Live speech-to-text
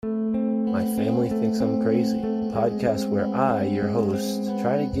My Family Thinks I'm Crazy, a podcast where I, your host,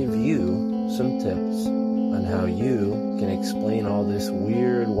 try to give you some tips on how you can explain all this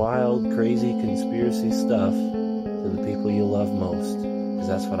weird, wild, crazy conspiracy stuff to the people you love most. Because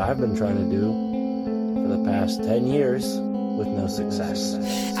that's what I've been trying to do for the past 10 years with no success.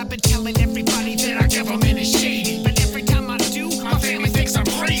 I've been telling everybody that our government is shady, but every time I do, my family thinks I'm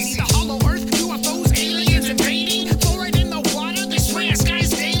crazy. The hollow earth, UFOs, aliens invading, fluoride in the water, they spray our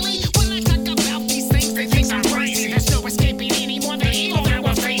skies daily. When I talk about these things, they think I'm crazy. There's no escaping anymore the evil that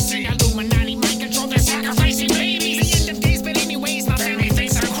we're facing. Illuminati mind control, they're sacrificing babies. The end of days, but anyways, my family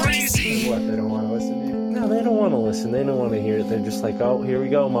thinks I'm crazy. What, they don't want to listen to you? No, they don't want to listen. They don't want to hear it. They're just like, oh, here we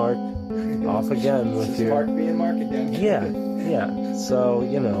go, Mark. Off again with your... Mark being Mark again. Yeah. So,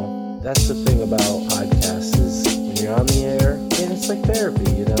 that's the thing about podcasts is when you're on the air, and it's like therapy,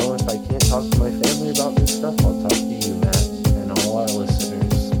 If I can't talk to my family about this stuff, I'll talk to you, Matt, and all our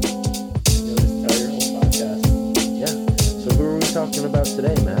listeners. You'll just tell your whole podcast. Yeah. So who are we talking about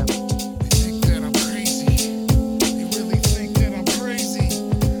today, Matt? They think that I'm crazy. They really think that I'm crazy.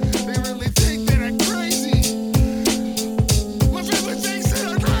 They really think that I'm crazy. My family thinks that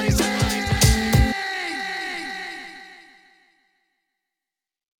I'm crazy.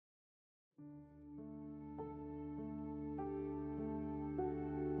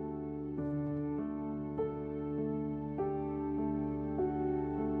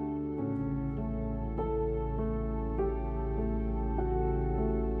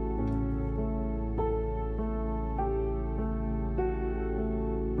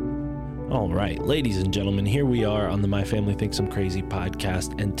 All right, ladies and gentlemen, here we are on the My Family Thinks I'm Crazy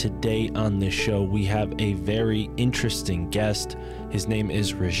podcast, and today on this show we have a very interesting guest. His name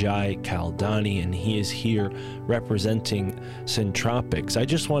is Rajai Kaldani, and he is here representing Centropics. I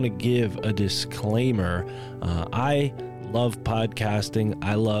just want to give a disclaimer. I love podcasting.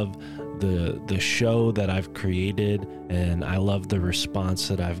 I love the show that I've created, and I love the response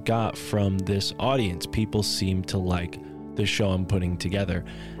that I've got from this audience. People seem to like the show I'm putting together.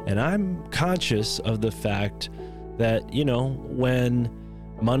 And I'm conscious of the fact that, when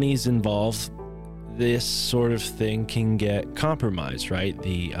money's involved, this sort of thing can get compromised, right?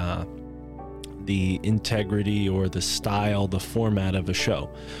 The integrity or the style, the format of a show.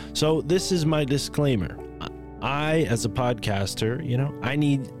 So this is my disclaimer. I, as a podcaster, I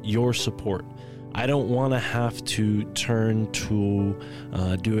need your support. I don't want to have to turn to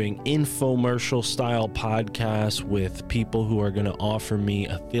doing infomercial style podcasts with people who are going to offer me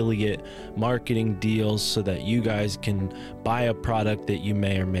affiliate marketing deals so that you guys can buy a product that you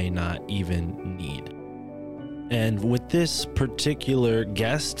may or may not even need. And with this particular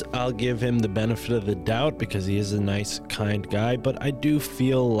guest, I'll give him the benefit of the doubt because he is a nice, kind guy, but I do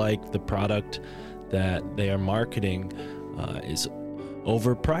feel like the product that they are marketing is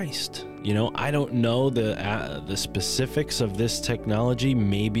overpriced. I don't know the specifics of this technology.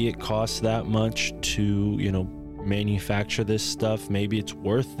 Maybe it costs that much to, manufacture this stuff. Maybe it's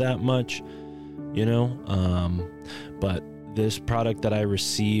worth that much, but this product that I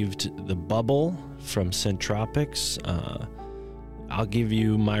received, the Bubble from Centropics, I'll give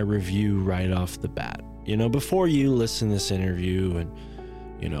you my review right off the bat. Before you listen to this interview, and,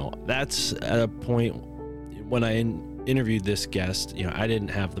 that's at a point when I interviewed this guest, I didn't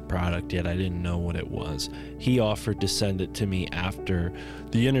have the product yet. I didn't know what it was. He offered to send it to me after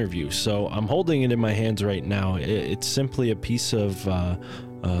the interview. So I'm holding it in my hands right now. It's simply a piece of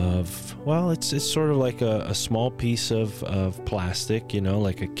it's sort of like a small piece of plastic,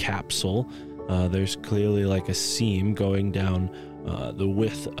 like a capsule. There's clearly like a seam going down the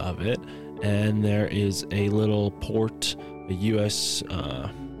width of it. And there is a little port, a USB-C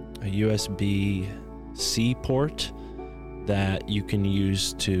port that you can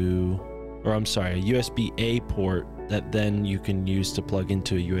use a USB-A port that then you can use to plug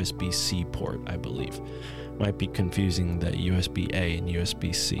into a USB-C port, I believe. Might be confusing the USB-A and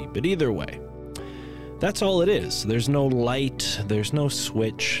USB-C, but either way, that's all it is. There's no light, there's no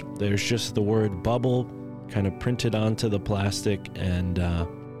switch, there's just the word Bubble kind of printed onto the plastic and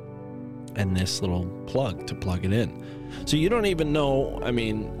this little plug to plug it in. So you don't even know,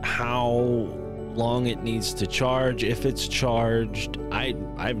 how long it needs to charge, if it's charged. I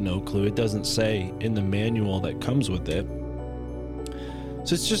have no clue. It doesn't say in the manual that comes with it.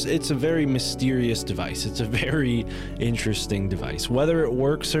 So it's a very mysterious device. It's a very interesting device. Whether it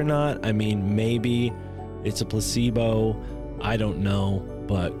works or not, maybe it's a placebo. I don't know.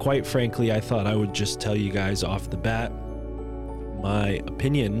 But quite frankly, I thought I would just tell you guys off the bat my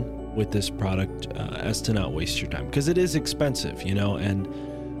opinion with this product as to not waste your time, because it is expensive, and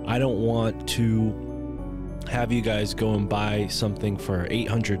I don't want to have you guys go and buy something for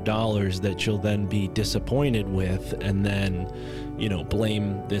 $800 that you'll then be disappointed with, and then,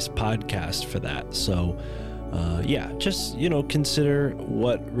 blame this podcast for that. So, just, consider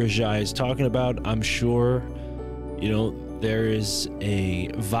what Rajai is talking about. I'm sure, there is a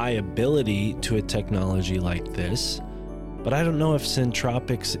viability to a technology like this, but I don't know if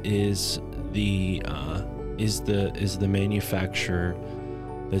Centropics is the manufacturer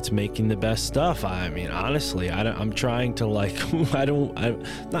that's making the best stuff. I mean, honestly, I'm trying to I'm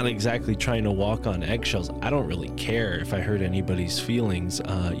not exactly trying to walk on eggshells. I don't really care if I hurt anybody's feelings.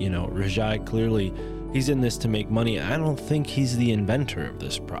 Rajai, clearly he's in this to make money. I don't think he's the inventor of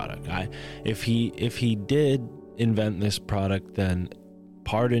this product. If he did invent this product, then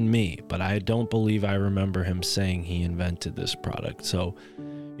pardon me, but I don't believe I remember him saying he invented this product. So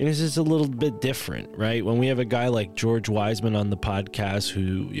this is a little bit different, right? When we have a guy like George Wiseman on the podcast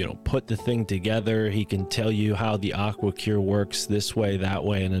who, put the thing together, he can tell you how the AquaCure works this way, that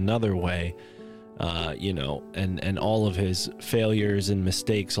way, and another way, and all of his failures and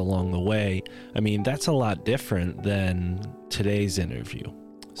mistakes along the way. I mean, that's a lot different than today's interview.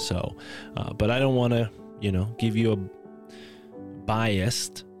 So, but I don't want to, give you a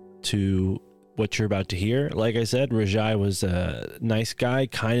biased to what you're about to hear. Like I said, Rajai was a nice guy,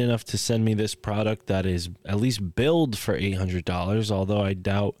 kind enough to send me this product that is at least billed for $800, although I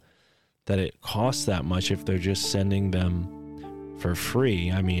doubt that it costs that much if they're just sending them for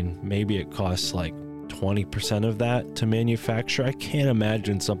free. I mean, maybe it costs like 20% of that to manufacture. I can't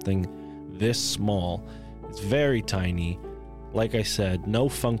imagine something this small. It's very tiny. Like I said, no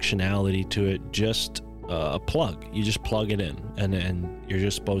functionality to it, just a plug. You just plug it in, and you're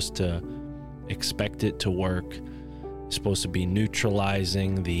just supposed to expect it to work. It's supposed to be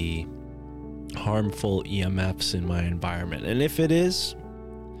neutralizing the harmful EMFs in my environment. And if it is,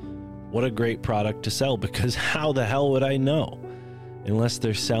 what a great product to sell, because how the hell would I know unless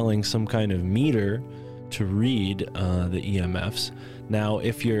they're selling some kind of meter to read the EMFs. Now,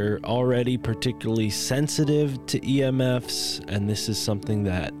 if you're already particularly sensitive to EMFs, and this is something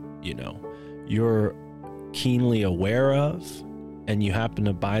that, you're keenly aware of, and you happen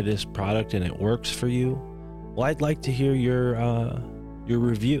to buy this product and it works for you, well, I'd like to hear your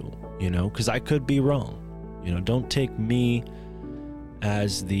review, because I could be wrong. Don't take me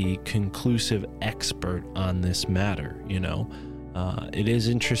as the conclusive expert on this matter. It is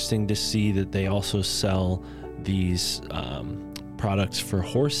interesting to see that they also sell these products for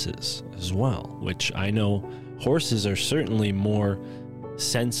horses as well, which I know horses are certainly more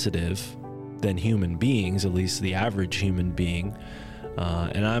sensitive than human beings, at least the average human being.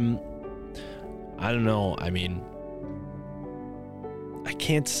 And I don't know. I mean, I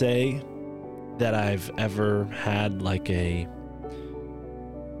can't say that I've ever had like a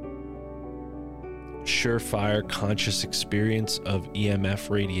surefire conscious experience of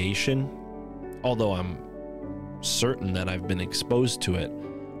EMF radiation, although I'm certain that I've been exposed to it.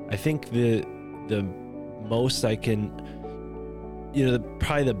 I think the most I can,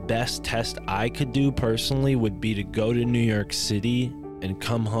 probably the best test I could do personally would be to go to New York City and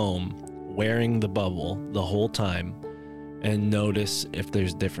come home wearing the bubble the whole time and notice if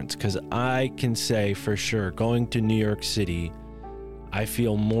there's difference. Because I can say for sure, going to New York City, I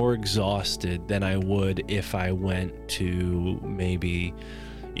feel more exhausted than I would if I went to maybe,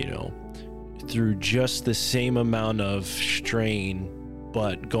 through just the same amount of strain,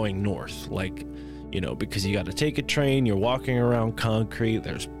 but going north. Like, because you got to take a train, you're walking around concrete,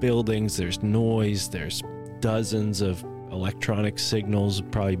 there's buildings, there's noise, there's dozens of electronic signals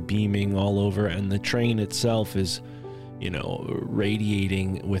probably beaming all over, and the train itself is,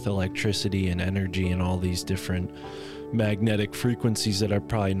 radiating with electricity and energy and all these different magnetic frequencies that are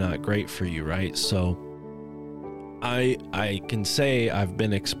probably not great for you, right? So I can say I've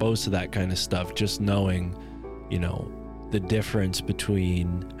been exposed to that kind of stuff, just knowing, the difference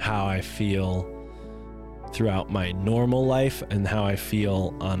between how I feel throughout my normal life and how I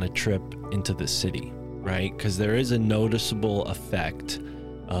feel on a trip into the city, right? Because there is a noticeable effect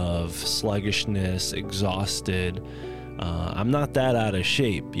of sluggishness, exhausted. I'm not that out of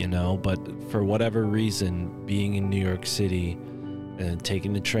shape, but for whatever reason, being in New York City and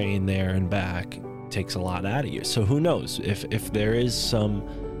taking the train there and back takes a lot out of you. So who knows? If there is some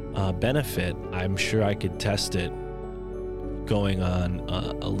benefit, I'm sure I could test it going on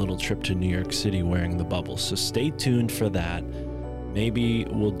a little trip to New York City wearing the bubble. So stay tuned for that. Maybe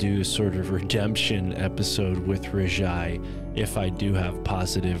we'll do a sort of redemption episode with Rajai if I do have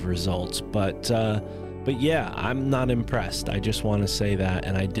positive results. But yeah, I'm not impressed. I just want to say that,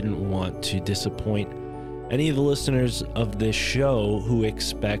 and I didn't want to disappoint any of the listeners of this show who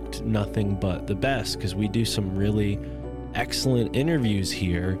expect nothing but the best, because we do some really excellent interviews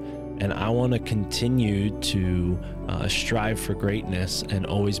here, and I want to continue to strive for greatness and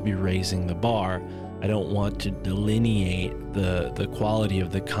always be raising the bar. I don't want to delineate the quality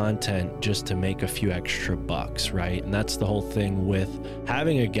of the content just to make a few extra bucks, right? And that's the whole thing with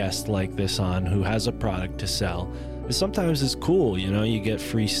having a guest like this on who has a product to sell. Sometimes it's cool, you get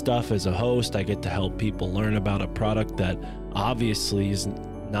free stuff as a host. I get to help people learn about a product that obviously is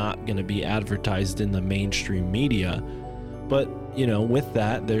not going to be advertised in the mainstream media. But, with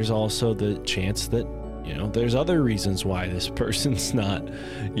that, there's also the chance that, there's other reasons why this person's not,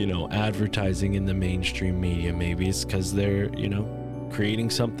 advertising in the mainstream media. Maybe it's because they're, creating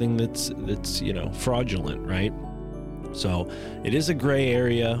something that's fraudulent, right? So it is a gray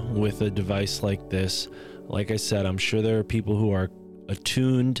area with a device like this. Like I said, I'm sure there are people who are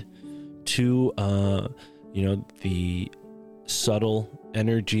attuned to, the subtle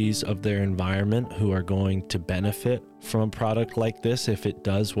energies of their environment who are going to benefit from a product like this if it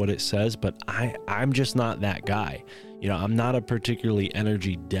does what it says. But I'm just not that guy. I'm not a particularly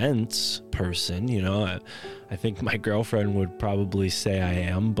energy dense person. I think my girlfriend would probably say I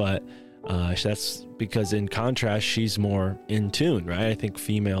am, but that's because in contrast, she's more in tune, right? I think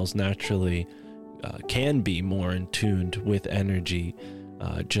females naturally can be more in tuned with energy,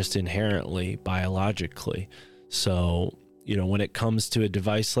 just inherently, biologically. So, when it comes to a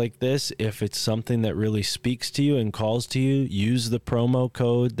device like this, if it's something that really speaks to you and calls to you, use the promo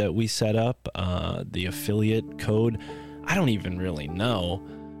code that we set up, the affiliate code. I don't even really know.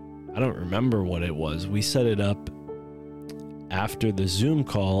 I don't remember what it was. We set it up after the Zoom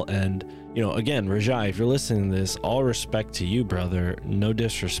call, and again, Rajai, if you're listening to this, all respect to you, brother, no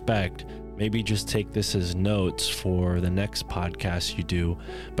disrespect. Maybe just take this as notes for the next podcast you do.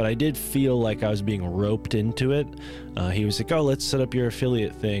 But I did feel like I was being roped into it. He was like, oh, let's set up your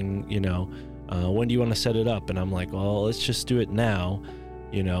affiliate thing. When do you want to set it up? And I'm like, well, let's just do it now,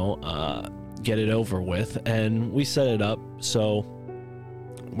 get it over with. And we set it up. So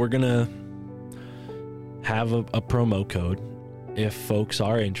we're going to have a promo code if folks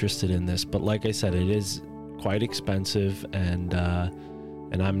are interested in this. But like I said, it is quite expensive, and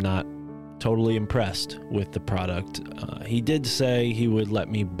I'm not totally impressed with the product. He did say he would let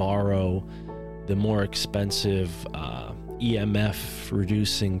me borrow the more expensive EMF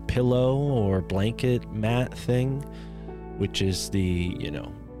reducing pillow or blanket mat thing, which is the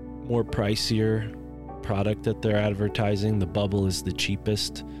more pricier product that they're advertising. The bubble is the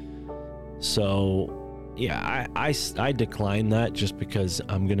cheapest. So yeah, I declined that just because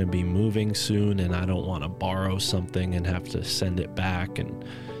I'm gonna be moving soon and I don't want to borrow something and have to send it back and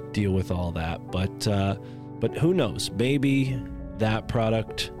deal with all that. But who knows, maybe that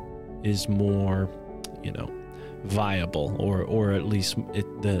product is more viable, or at least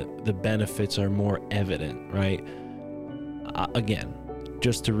the benefits are more evident, right? Again,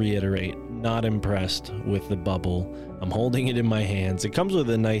 just to reiterate, not impressed with the bubble. I'm holding it in my hands. It comes with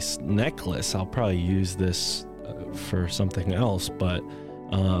a nice necklace. I'll probably use this for something else, but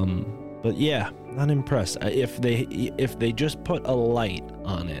yeah, not impressed. If they just put a light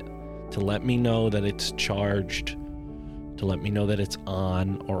on it to let me know that it's charged, to let me know that it's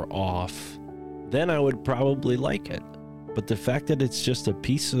on or off, then I would probably like it. But the fact that it's just a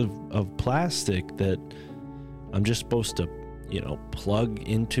piece of plastic that I'm just supposed to, plug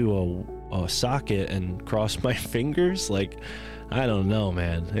into a socket and cross my fingers, like, I don't know,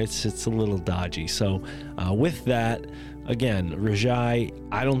 man. It's a little dodgy. So with that, again, Rajai,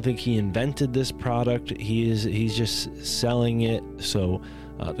 I don't think he invented this product. He's just selling it. So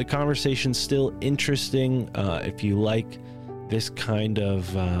the conversation's still interesting. If you like this kind of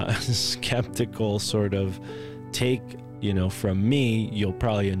skeptical sort of take, from me, you'll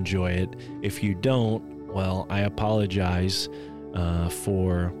probably enjoy it. If you don't, well, I apologize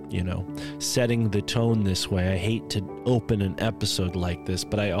for, setting the tone this way. I hate to open an episode like this,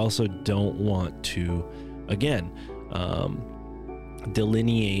 but I also don't want to, again,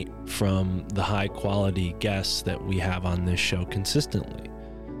 delineate from the high quality guests that we have on this show consistently.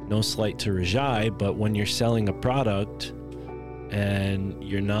 No slight to Rajai, but when you're selling a product and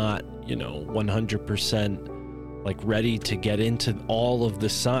you're not, 100% like ready to get into all of the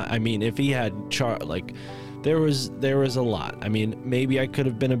I mean, if he had there was a lot. I mean, maybe I could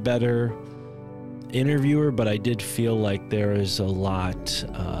have been a better interviewer, but I did feel like there is a lot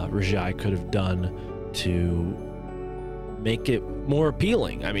Rajai could have done to make it more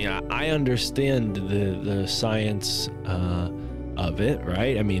appealing. I mean, I understand the science of it,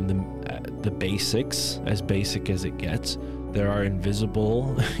 right? I mean, the basics, as basic as it gets, there are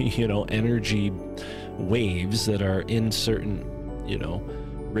invisible, energy waves that are in certain,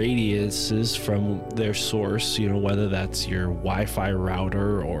 radiuses from their source, whether that's your Wi-Fi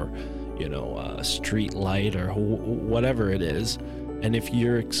router or, a street light or whatever it is. And if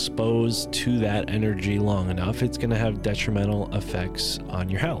you're exposed to that energy long enough, it's going to have detrimental effects on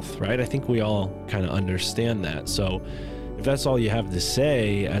your health, right? I think we all kind of understand that. So if that's all you have to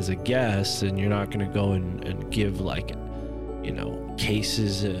say as a guest, and you're not going to go and give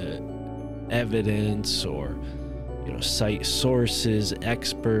cases, evidence, or, cite sources,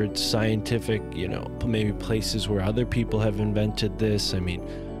 experts, scientific, maybe places where other people have invented this. I mean,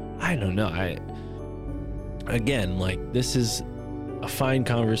 I don't know. This is a fine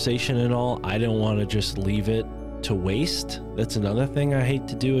conversation and all. I don't want to just leave it to waste. That's another thing I hate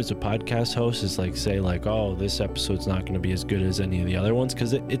to do as a podcast host, is say oh, this episode's not going to be as good as any of the other ones,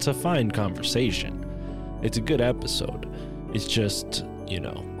 because it's a fine conversation. It's a good episode. It's just,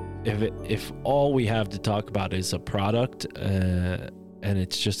 if all we have to talk about is a product, and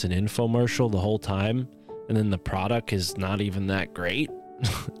it's just an infomercial the whole time, and then the product is not even that great,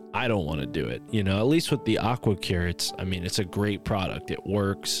 I don't want to do it. At least with the AquaCure, it's a great product. It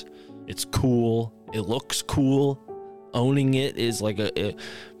works. It's cool. It looks cool. Owning it is like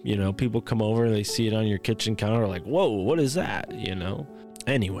people come over, they see it on your kitchen counter, like, whoa, what is that?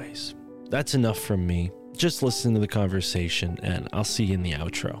 Anyways, that's enough from me. Just listen to the conversation, and I'll see you in the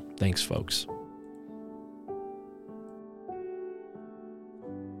outro. Thanks, folks.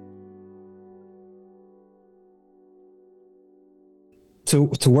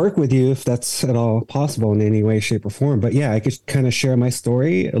 To work with you, if that's at all possible in any way, shape, or form. But yeah, I could kind of share my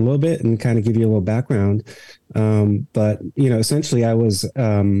story a little bit and kind of give you a little background. But essentially I was,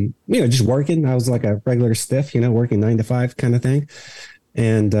 just working. I was like a regular stiff, working 9 to 5 kind of thing.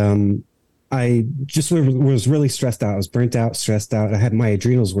 And I just was really stressed out. I was burnt out, stressed out. My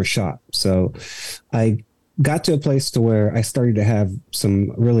adrenals were shot. So I got to a place to where I started to have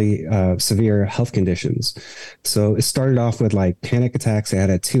some really severe health conditions. So it started off with panic attacks. I had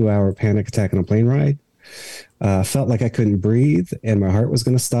a 2-hour panic attack on a plane ride. Felt like I couldn't breathe and my heart was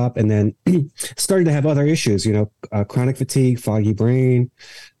going to stop. And then started to have other issues, chronic fatigue, foggy brain.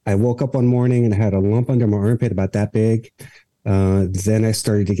 I woke up one morning and had a lump under my armpit about that big. Then I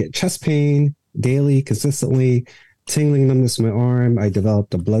started to get chest pain daily, consistently, tingling numbness in my arm. I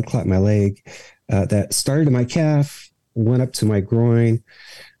developed a blood clot in my leg. That started in my calf, went up to my groin.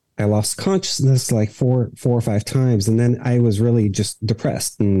 I lost consciousness 4 or 5 times. And then I was really just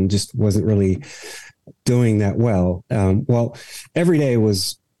depressed and just wasn't really doing that well. Every day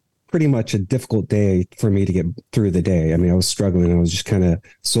was pretty much a difficult day for me to get through the day. I mean, I was struggling. I was just kind of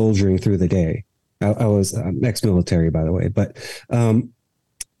soldiering through the day. I was ex-military, by the way. But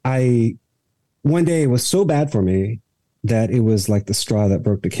one day it was so bad for me that it was like the straw that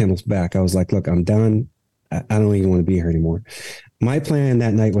broke the camel's back. I was like, look, I'm done. I don't even want to be here anymore. My plan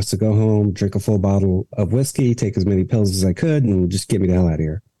that night was to go home, drink a full bottle of whiskey, take as many pills as I could, and just get me the hell out of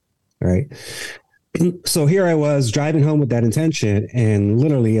here. All right. So here I was driving home with that intention. And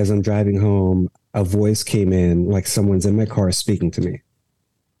literally as I'm driving home, a voice came in, like someone's in my car speaking to me.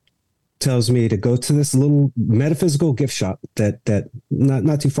 Tells me to go to this little metaphysical gift shop that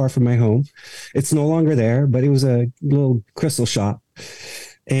not too far from my home. It's no longer there, but it was a little crystal shop.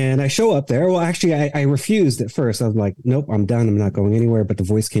 And I show up there. Well, actually, I refused at first. I was like, nope, I'm done. I'm not going anywhere. But the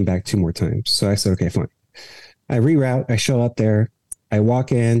voice came back 2 more times. So I said, okay, fine. I reroute. I show up there. I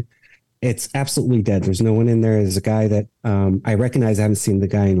walk in. It's absolutely dead. There's no one in there. There's a guy that I recognize. I haven't seen the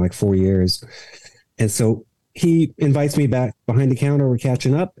guy in 4 years. And so he invites me back behind the counter. We're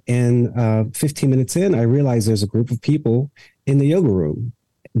catching up. And 15 minutes in, I realize there's a group of people in the yoga room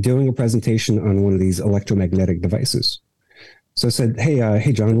doing a presentation on one of these electromagnetic devices. So I said,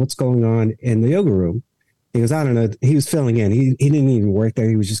 hey, John, what's going on in the yoga room? He goes, I don't know. He was filling in. He didn't even work there.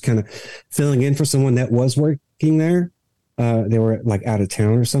 He was just kind of filling in for someone that was working there. They were out of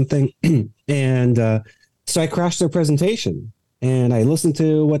town or something. And so I crashed their presentation. And I listened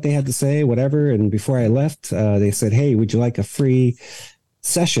to what they had to say, whatever. And before I left, they said, hey, would you like a free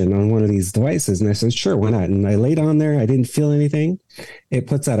session on one of these devices? And I said, sure, why not? And I laid on there. I didn't feel anything. It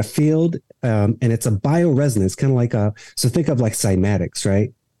puts out a field, and it's a bioresonance, kind of so think of cymatics,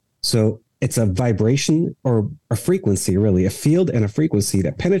 right? So it's a vibration or a frequency, really, a field and a frequency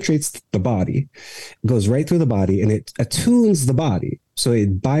that penetrates the body, goes right through the body, and it attunes the body. So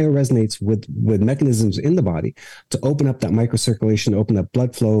it bioresonates with mechanisms in the body to open up that microcirculation, open up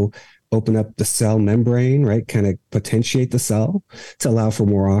blood flow, open up the cell membrane, right? Kind of potentiate the cell to allow for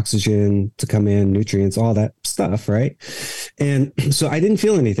more oxygen to come in, nutrients, all that stuff, right? And so I didn't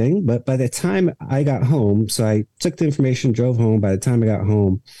feel anything, but by the time I got home, so I took the information, drove home. By the time I got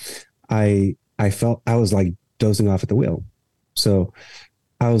home, I felt I was like dozing off at the wheel. So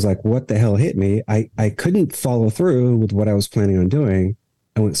I was like, what the hell hit me? I couldn't follow through with what I was planning on doing.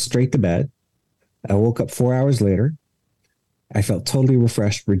 I went straight to bed. I woke up 4 hours later. I felt totally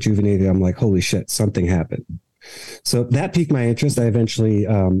refreshed, rejuvenated. I'm like, holy shit, something happened. So that piqued my interest. I eventually,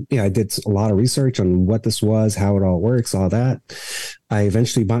 I did a lot of research on what this was, how it all works, all that. I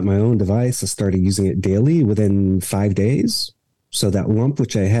eventually bought my own device. I started using it daily within 5 days. So that lump,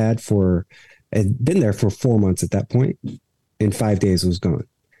 which I had been there for 4 months at that point, in 5 days, it was gone.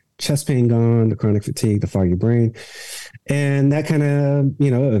 Chest pain gone, the chronic fatigue, the foggy brain. And that kind of,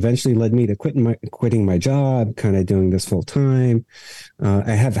 eventually led me to quitting my job, kind of doing this full time.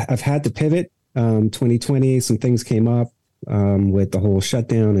 I've had to pivot. 2020, some things came up with the whole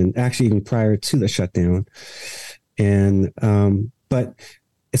shutdown, and actually even prior to the shutdown. And but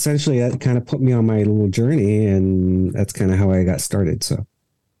essentially that kind of put me on my little journey, and that's kind of how I got started. So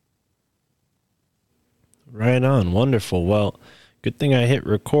right on. Wonderful. Well, good thing I hit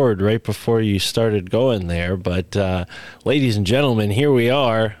record right before you started going there. But ladies and gentlemen, here we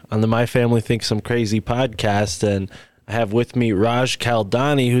are on the My Family Thinks I'm Crazy podcast, and I have with me Raj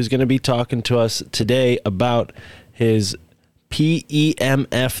Kaldani, who's going to be talking to us today about his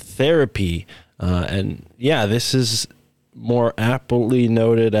PEMF therapy. And yeah, this is more aptly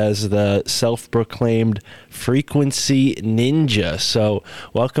noted as the self-proclaimed frequency ninja. So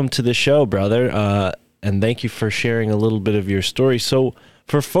welcome to the show, brother. And thank you for sharing a little bit of your story. So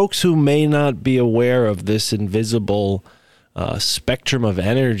for folks who may not be aware of this invisible spectrum of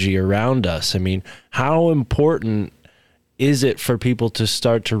energy around us, I mean, how important is it for people to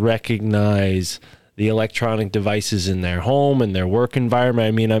start to recognize the electronic devices in their home and their work environment?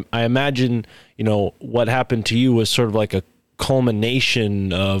 I mean, I imagine, what happened to you was sort of like a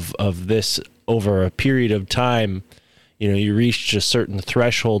culmination of this over a period of time. You reached a certain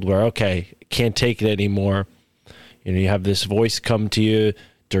threshold where, okay, can't take it anymore. You have this voice come to you,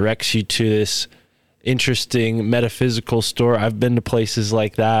 directs you to this interesting metaphysical store. I've been to places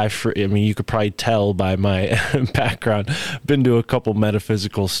like that. I mean, you could probably tell by my background. I've been to a couple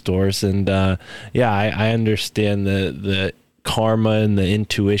metaphysical stores, and I understand the karma and the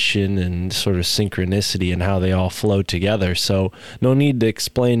intuition and sort of synchronicity and how they all flow together. So no need to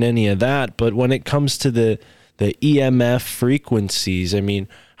explain any of that. But when it comes to the EMF frequencies, I mean,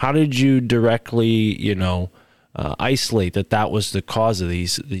 how did you directly, isolate that was the cause of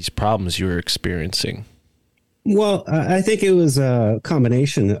these problems you were experiencing? Well, I think it was a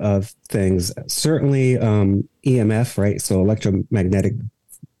combination of things. Certainly EMF, right? So electromagnetic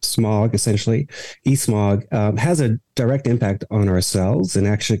smog, essentially, e-smog, has a direct impact on our cells and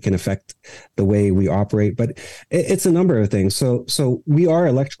actually can affect the way we operate. But it's a number of things. So we are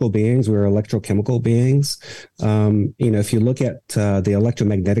electrical beings. We're electrochemical beings. If you look at the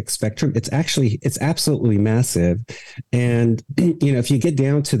electromagnetic spectrum, it's absolutely massive. And, if you get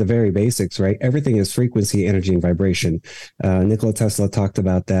down to the very basics, right, everything is frequency, energy, and vibration. Nikola Tesla talked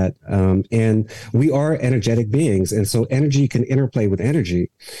about that. And we are energetic beings. And so energy can interplay with energy.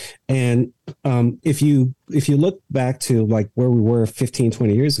 And if you look back to like where we were 15,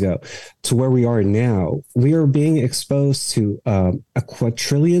 20 years ago to where we are now, we are being exposed to a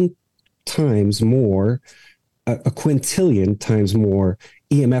quintillion times more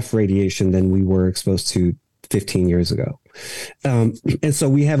EMF radiation than we were exposed to 15 years ago. And so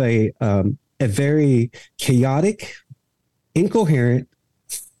we have a very chaotic, incoherent,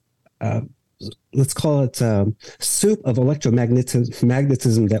 let's call it soup of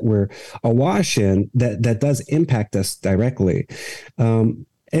electromagnetism that we're awash in that does impact us directly. And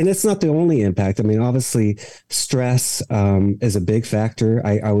it's not the only impact. I mean, obviously, stress is a big factor.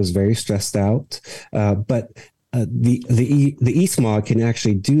 I was very stressed out, but the e-smog can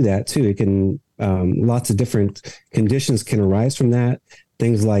actually do that too. It can lots of different conditions can arise from that.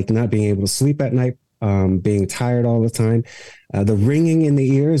 Things like not being able to sleep at night, being tired all the time. The ringing in the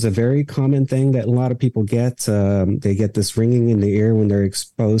ear is a very common thing that a lot of people get. They get this ringing in the ear when they're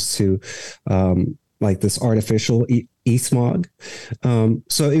exposed to like this artificial e-smog.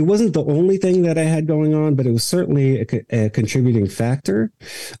 So it wasn't the only thing that I had going on, but it was certainly a contributing factor.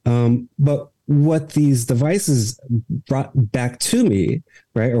 But what these devices brought back to me,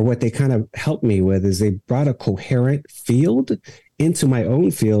 right, or what they kind of helped me with is they brought a coherent field into my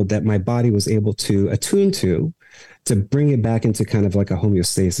own field that my body was able to attune to to bring it back into kind of like a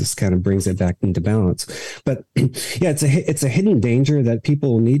homeostasis, kind of brings it back into balance. But yeah, it's a hidden danger that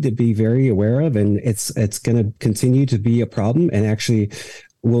people need to be very aware of, and it's going to continue to be a problem, and actually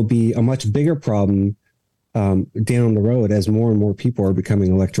will be a much bigger problem down the road as more and more people are becoming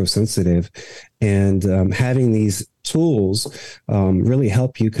electrosensitive, and having these tools really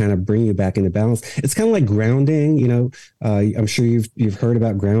help you kind of bring you back into balance. It's kind of like grounding, I'm sure you've heard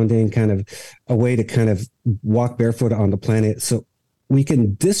about grounding, kind of a way to kind of walk barefoot on the planet so we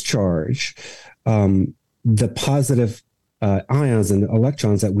can discharge the positive ions and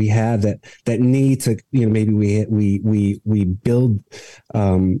electrons that we have that need to, maybe we build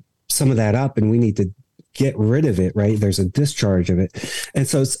some of that up, and we need to get rid of it, right? There's a discharge of it. And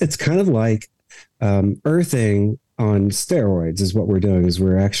so it's kind of like earthing on steroids is what we're doing, is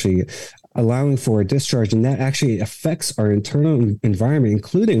we're actually allowing for a discharge, and that actually affects our internal environment,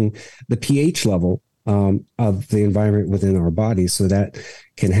 including the pH level of the environment within our body. So that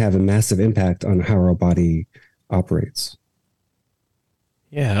can have a massive impact on how our body operates.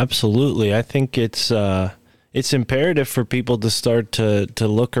 Yeah, absolutely. I think it's imperative for people to start to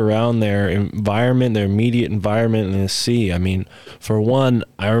look around their environment, their immediate environment, and see. I mean, for one,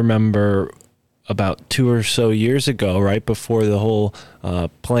 I remember about 2 or so years ago, right before the whole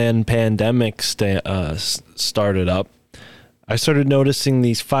planned pandemic started up, I started noticing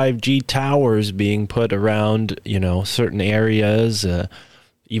these 5G towers being put around, certain areas,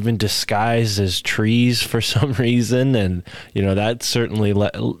 even disguised as trees for some reason. And, that certainly,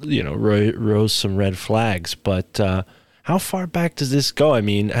 rose some red flags. But how far back does this go? I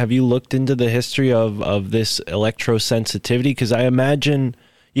mean, have you looked into the history of this electrosensitivity? Because I imagine,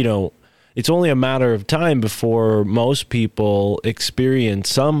 it's only a matter of time before most people experience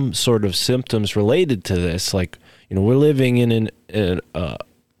some sort of symptoms related to this. Like, we're living in an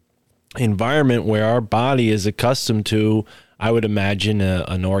environment where our body is accustomed to, I would imagine,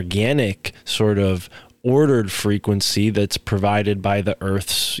 an organic sort of ordered frequency that's provided by the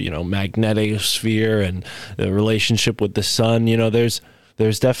Earth's, magnetic sphere and the relationship with the sun.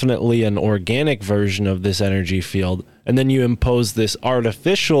 There's definitely an organic version of this energy field. And then you impose this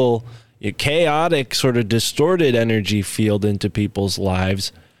artificial, chaotic, sort of distorted energy field into people's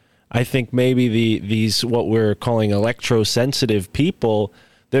lives. I think maybe these what we're calling electrosensitive people,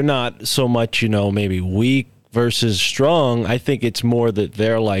 they're not so much, maybe weak versus strong. I think it's more that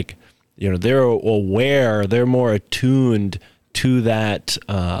they're like, they're aware, they're more attuned to that,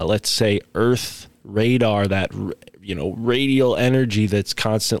 let's say, Earth radar, that, radial energy that's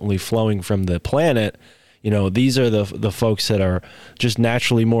constantly flowing from the planet. These are the folks that are just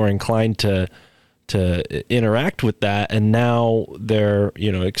naturally more inclined to interact with that, and now they're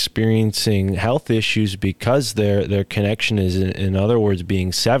experiencing health issues because their connection is, in other words,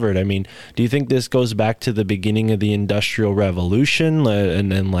 being severed. I mean, do you think this goes back to the beginning of the Industrial Revolution,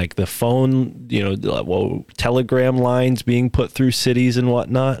 and then like the phone, telegram lines being put through cities and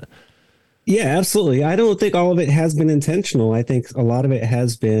whatnot? Yeah, absolutely. I don't think all of it has been intentional. I think a lot of it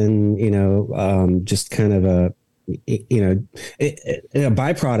has been, just kind of a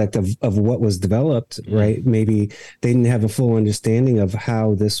byproduct of what was developed, right? Maybe they didn't have a full understanding of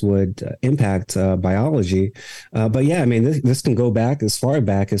how this would impact biology. But yeah, I mean, this can go back as far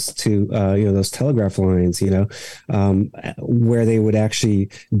back as to, those telegraph lines, where they would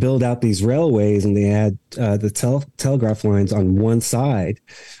actually build out these railways, and they had the telegraph lines on one side.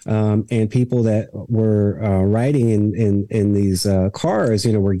 And people that were riding in these cars,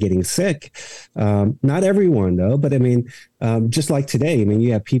 were getting sick. Not everyone, though. But I mean, just like today, I mean,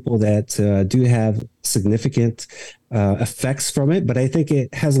 you have people that do have significant effects from it, but I think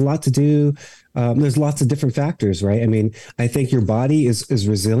it has a lot to do. There's lots of different factors, right? I mean, I think your body is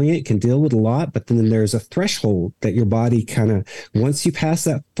resilient, can deal with a lot, but then there's a threshold that your body kind of, once you pass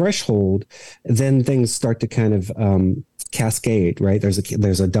that threshold, then things start to kind of cascade, right?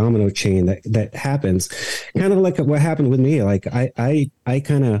 There's a domino chain that happens, kind of like what happened with me. Like I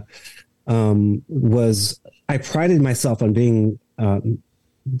kind of I prided myself on being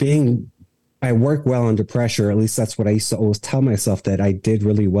I work well under pressure. At least that's what I used to always tell myself, that I did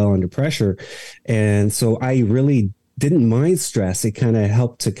really well under pressure. And so I really didn't mind stress. It kind of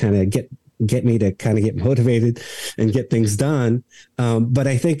helped to kind of get me to kind of get motivated and get things done. But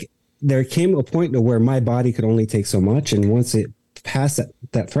I think there came a point where my body could only take so much. And once it passed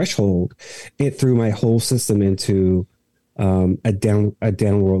that threshold, it threw my whole system into a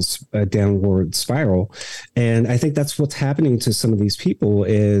downward spiral. And I think that's what's happening to some of these people,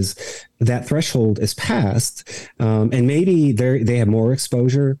 is that threshold is passed. And maybe they have more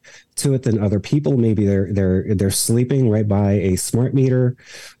exposure to it than other people. Maybe they're sleeping right by a smart meter,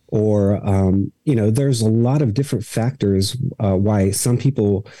 or there's a lot of different factors why some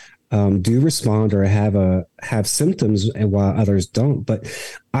people do respond or have symptoms, and while others don't. But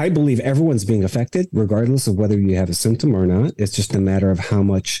I believe everyone's being affected, regardless of whether you have a symptom or not. It's just a matter of how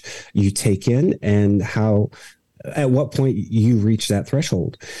much you take in and at what point you reach that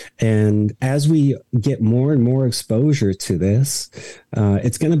threshold. And as we get more and more exposure to this,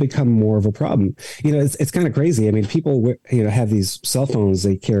 it's going to become more of a problem. It's kind of crazy. I mean, people, have these cell phones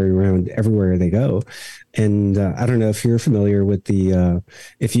they carry around everywhere they go. And I don't know if you're familiar with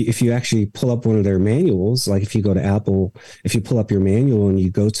if you actually pull up one of their manuals, like if you go to Apple, if you pull up your manual and you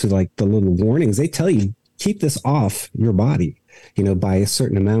go to like the little warnings, they tell you, keep this off your body, by a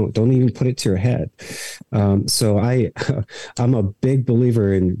certain amount. Don't even put it to your head. So I'm a big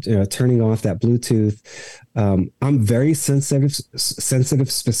believer in turning off that Bluetooth. I'm very sensitive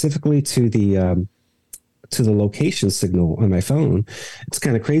specifically to the location signal on my phone. It's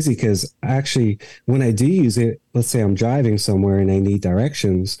kind of crazy because actually when I do use it, let's say I'm driving somewhere and I need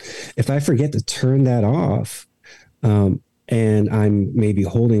directions, if I forget to turn that off, and I'm maybe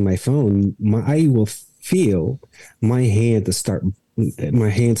holding my phone, I will feel my hand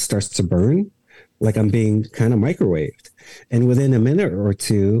starts to burn, like I'm being kind of microwaved. And within a minute or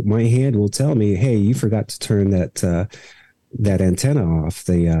two, my hand will tell me, "Hey, you forgot to turn that antenna off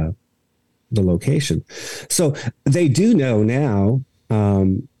the location." So they do know now,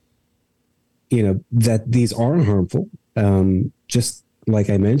 that these are harmful. Just like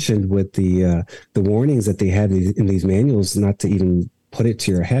I mentioned with the warnings that they have in these manuals, not to even put it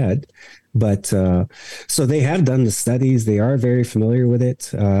to your head. But so they have done the studies. They are very familiar with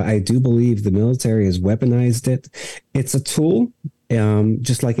it. I do believe the military has weaponized it. It's a tool,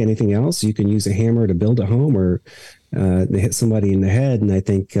 just like anything else. You can use a hammer to build a home, or they hit somebody in the head. And I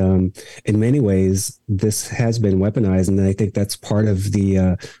think in many ways this has been weaponized, and I think that's part of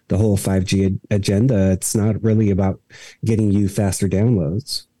the whole 5G agenda. It's not really about getting you faster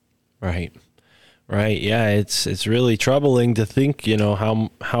downloads. Right. Right. Yeah. It's really troubling to think,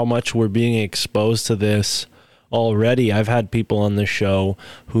 how much we're being exposed to this already. I've had people on the show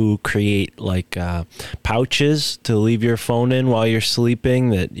who create like pouches to leave your phone in while you're sleeping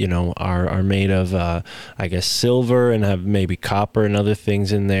that, are made of, I guess, silver and have maybe copper and other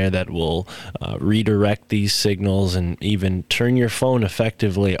things in there that will redirect these signals and even turn your phone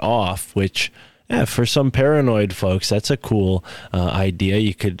effectively off, which, yeah, for some paranoid folks, that's a cool idea.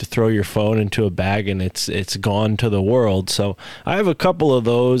 You could throw your phone into a bag and it's gone to the world. So I have a couple of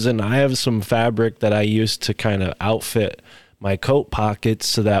those, and I have some fabric that I use to kind of outfit my coat pockets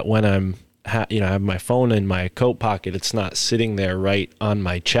so that when I have my phone in my coat pocket, it's not sitting there right on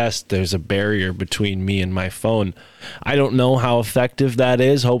my chest. There's a barrier between me and my phone. I don't know how effective that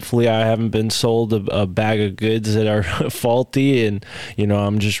is. Hopefully I haven't been sold a bag of goods that are faulty and,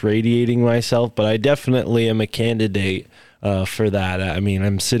 I'm just radiating myself, but I definitely am a candidate for that. I mean,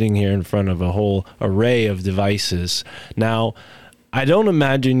 I'm sitting here in front of a whole array of devices. Now, I don't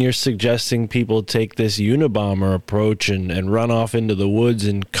imagine you're suggesting people take this Unabomber approach and run off into the woods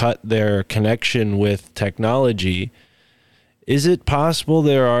and cut their connection with technology. Is it possible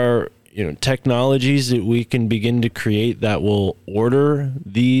there are, technologies that we can begin to create that will order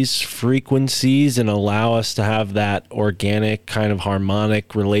these frequencies and allow us to have that organic kind of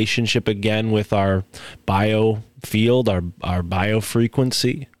harmonic relationship again with our bio field, our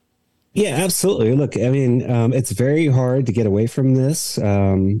biofrequency? Yeah, absolutely. Look, I mean, it's very hard to get away from this.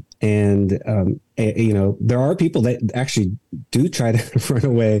 There are people that actually do try to run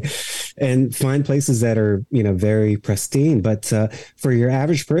away and find places that are, very pristine. But for your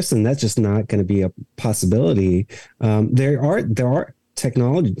average person, that's just not going to be a possibility. There are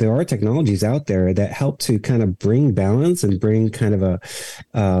technologies out there that help to kind of bring balance and bring kind of a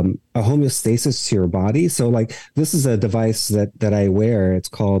homeostasis to your body. So like this is a device that I wear. It's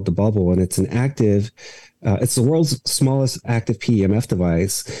called the Bubble, and it's an active it's the world's smallest active PEMF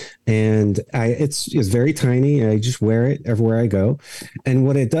device, and it's very tiny. I just wear it everywhere I go, and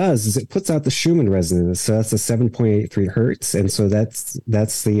what it does is it puts out the Schumann resonance. So that's a 7.83 hertz, and so that's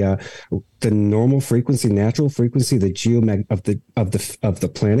the normal frequency, natural frequency, the of the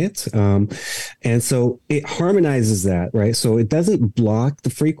planet, and so it harmonizes that, right? So it doesn't block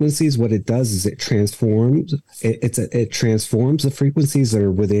the frequencies. What it does is it transforms. It transforms the frequencies that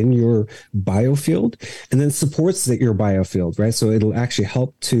are within your biofield, and then supports your biofield, right? So it'll actually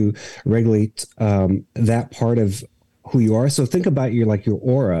help to regulate that part of who you are. So think about your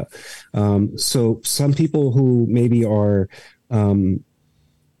aura. So some people who maybe are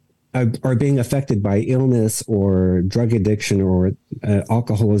are being affected by illness or drug addiction or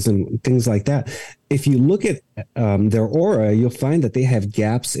alcoholism, things like that. If you look at their aura, you'll find that they have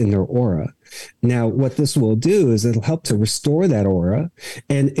gaps in their aura. Now, what this will do is it'll help to restore that aura,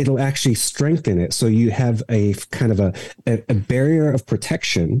 and it'll actually strengthen it. So you have a kind of a barrier of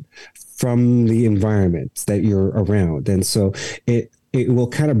protection from the environment that you're around. And so it will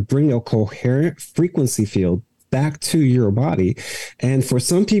kind of bring a coherent frequency field back to your body. And for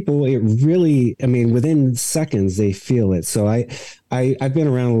some people, it really, I mean, within seconds, they feel it. So I've been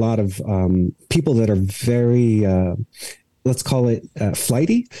around a lot of people that are very, let's call it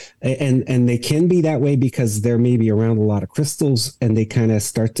flighty. And they can be that way because they're maybe around a lot of crystals, and they kind of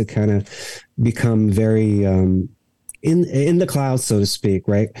start to kind of become very in the clouds, so to speak,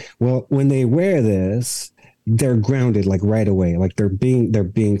 right? Well, when they wear this, they're grounded like right away, like they're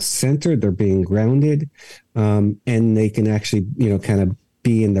being centered, they're being grounded, and they can actually, kind of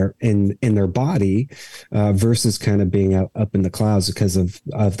be in their body versus kind of being up in the clouds because of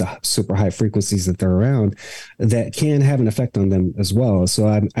the super high frequencies that they're around that can have an effect on them as well. So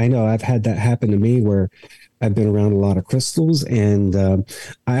I know I've had that happen to me where I've been around a lot of crystals, and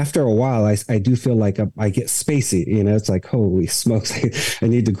after a while, I do feel like I get spacey. It's like, holy smokes, I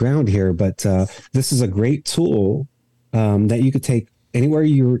need to ground here. But this is a great tool that you could take anywhere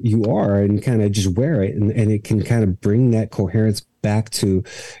you are and kind of just wear it, and it can kind of bring that coherence back to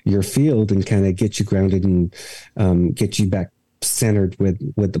your field and kind of get you grounded and get you back centered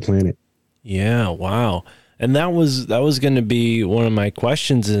with the planet. Yeah, wow. And that was going to be one of my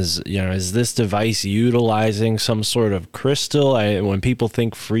questions is this device utilizing some sort of crystal? When people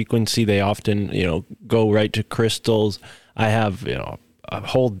think frequency, they often, go right to crystals. I have, a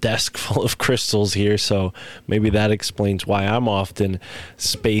whole desk full of crystals here, so maybe that explains why I'm often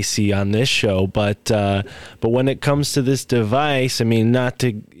spacey on this show. But when it comes to this device, I mean, not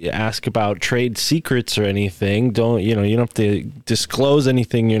to ask about trade secrets or anything, you don't have to disclose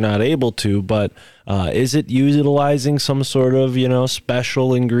anything you're not able to, but is it utilizing some sort of,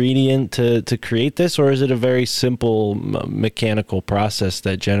 special ingredient to create this, or is it a very simple mechanical process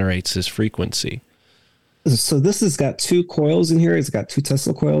that generates this frequency? So this has got 2 coils in here. It's got 2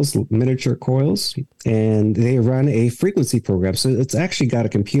 Tesla coils, miniature coils, and they run a frequency program. So it's actually got a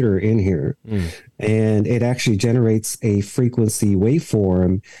computer in here, and it actually generates a frequency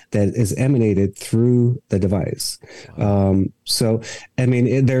waveform that is emanated through the device. Wow. So, I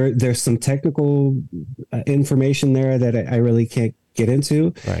mean, there's some technical information there that I really can't get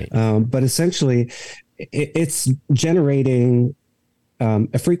into, right. But essentially it's generating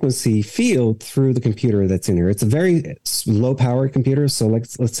a frequency field through the computer that's in here. It's a very low powered computer. So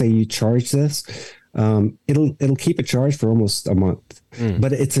let's say you charge this, it'll keep it charged for almost a month,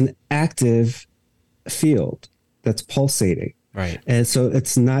 but it's an active field that's pulsating. Right. And so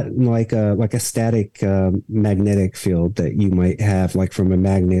it's not like a static magnetic field that you might have like from a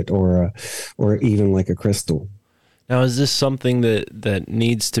magnet or even like a crystal. Now, is this something that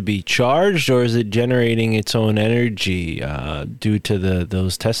needs to be charged, or is it generating its own energy due to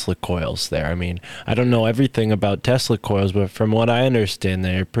those Tesla coils there? I mean, I don't know everything about Tesla coils, but from what I understand,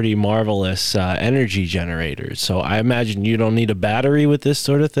 they're pretty marvelous energy generators. So I imagine you don't need a battery with this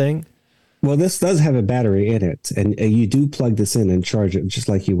sort of thing? Well, this does have a battery in it, and you do plug this in and charge it just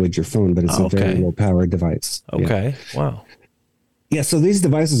like you would your phone, but it's a very low-powered device. Okay, yeah. Wow. Yeah, so these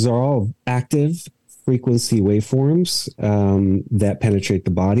devices are all active frequency waveforms that penetrate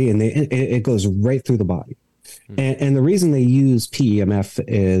the body, and it goes right through the body. And the reason they use PEMF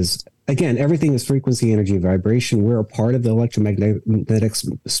is, again, everything is frequency, energy, and vibration. We're a part of the electromagnetic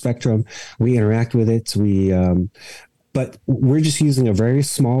spectrum. We interact with it. But we're just using a very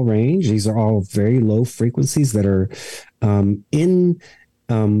small range. These are all very low frequencies that are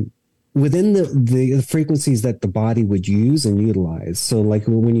within the frequencies that the body would use and utilize. So, like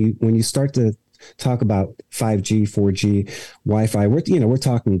when you start to talk about 5G, 4G, Wi-Fi, we're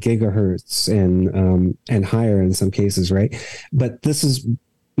talking gigahertz and higher in some cases, right? But this is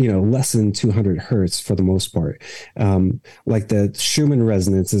less than 200 hertz for the most part. Like the Schumann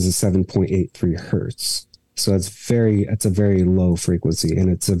resonance is a 7.83 hertz. So it's a very low frequency, and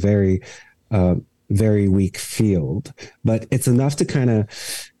it's a very, very weak field, but it's enough to kind of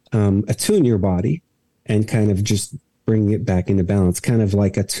attune your body and kind of just bring it back into balance, kind of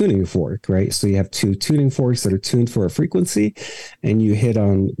like a tuning fork, right? So you have 2 tuning forks that are tuned for a frequency, and you hit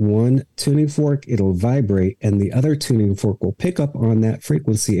on one tuning fork, it'll vibrate, and the other tuning fork will pick up on that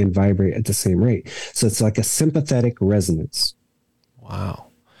frequency and vibrate at the same rate. So it's like a sympathetic resonance. Wow,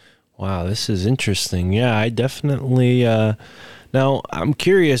 this is interesting. Yeah, I definitely... Now, I'm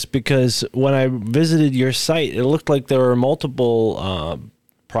curious because when I visited your site, it looked like there were multiple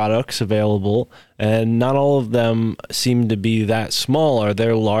products available, and not all of them seem to be that small. Are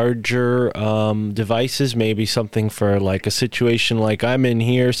there larger devices, maybe something for like a situation like I'm in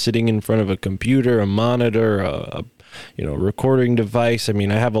here sitting in front of a computer, a monitor, a recording device? I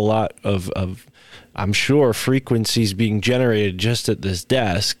mean, I have a lot of I'm sure frequencies being generated just at this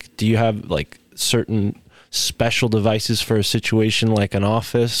desk. Do you have like certain special devices for a situation like an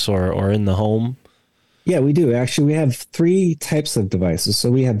office or in the home? Yeah, we do. Actually, we have 3 types of devices. So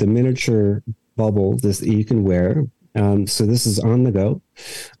we have the miniature bubble this you can wear. So this is on the go.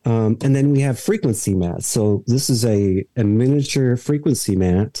 And then we have frequency mats. So this is a miniature frequency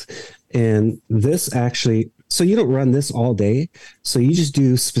mat. And this actually, so you don't run this all day. So you just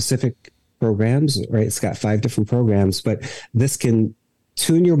do specific programs, right? It's got 5 different programs, but this can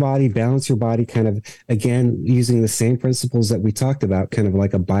tune your body, balance your body, kind of, again, using the same principles that we talked about, kind of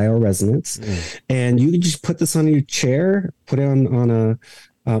like a bioresonance. And you can just put this on your chair, put it on a,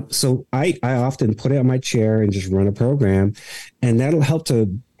 so I often put it on my chair and just run a program, and that'll help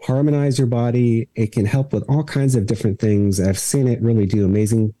to harmonize your body. It can help with all kinds of different things. I've seen it really do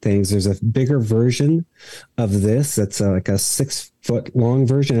amazing things. There's a bigger version of this that's like a 6-foot long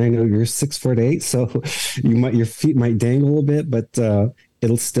version. I know you're 6'8", so your feet might dangle a bit, but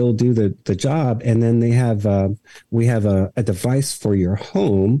it'll still do the job. And then we have a device for your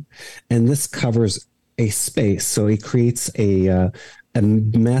home, and this covers a space. So it creates a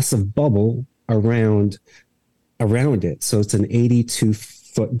massive bubble around it. So it's an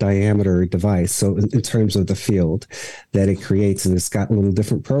 82-foot diameter device. So in terms of the field that it creates, and it's got little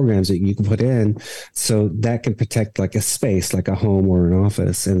different programs that you can put in, so that can protect like a space, like a home or an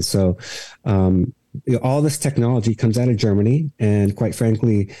office. And so all this technology comes out of Germany, and quite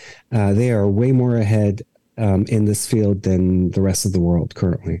frankly, they are way more ahead in this field than the rest of the world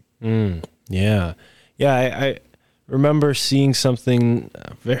currently. Yeah. I remember seeing something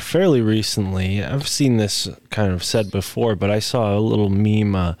fairly recently. I've seen this kind of said before, but I saw a little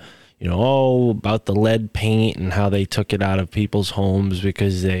meme, about the lead paint and how they took it out of people's homes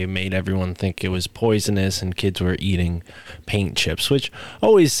because they made everyone think it was poisonous and kids were eating paint chips, which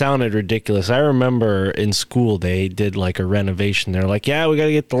always sounded ridiculous. I remember in school they did like a renovation. They're like, yeah, we got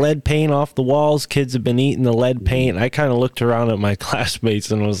to get the lead paint off the walls. Kids have been eating the lead paint. I kind of looked around at my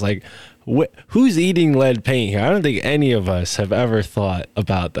classmates and was like, who's eating lead paint here? I don't think any of us have ever thought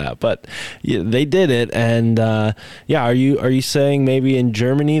about that, but yeah, they did it. And are you saying maybe in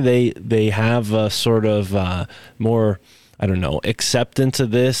Germany they have a sort of more, I don't know, acceptance of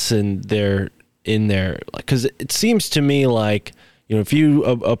this, and they're in there, because it seems to me like, if you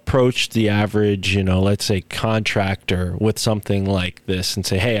approach the average, let's say contractor with something like this and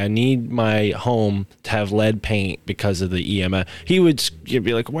say, hey, I need my home to have lead paint because of the EMF, you'd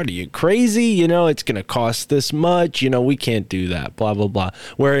be like, what, are you crazy? It's going to cost this much. We can't do that, blah, blah, blah.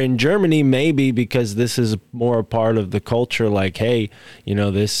 Where in Germany, maybe because this is more a part of the culture, like, hey,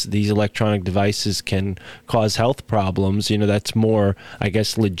 these electronic devices can cause health problems. That's more, I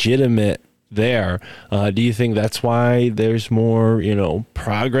guess, legitimate there. Do you think that's why there's more,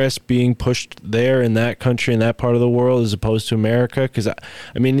 progress being pushed there in that country, in that part of the world, as opposed to America? Because,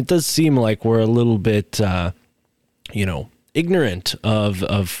 it does seem like we're a little bit, ignorant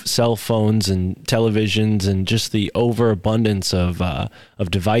of cell phones and televisions and just the overabundance of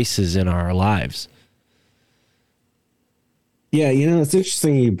devices in our lives. Yeah, it's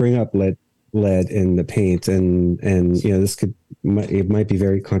interesting you bring up lead in the paint, and this it might be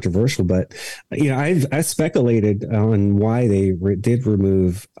very controversial, but I've speculated on why they did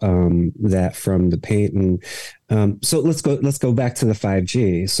remove that from the paint. And so let's go back to the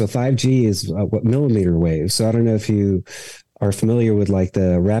 5G. So 5G is what millimeter wave. So I don't know if you are familiar with like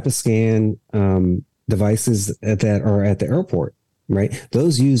the rapid scan devices that are at the airport, right?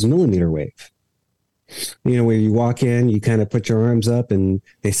 Those use millimeter wave. Where you walk in, you kind of put your arms up and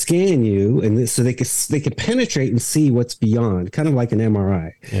they scan you, and so they can penetrate and see what's beyond, kind of like an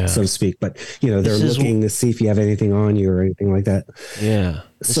MRI, so to speak. But they're looking to see if you have anything on you or anything like that. Yeah.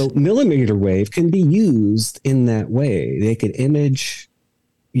 So millimeter wave can be used in that way. They could image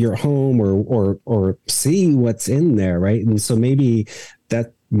your home or see what's in there, right? And so maybe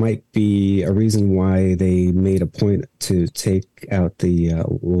that might be a reason why they made a point to take out the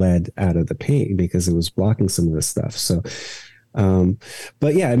lead out of the paint, because it was blocking some of the stuff. So,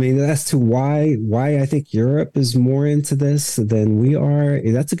 but yeah, as to why I think Europe is more into this than we are,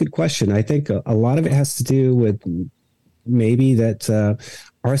 that's a good question. I think a lot of it has to do with maybe that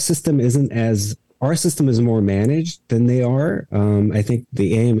our system is more managed than they are. I think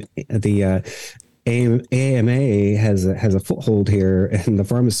the AMA has a foothold here, and the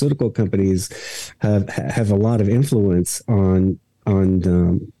pharmaceutical companies have a lot of influence on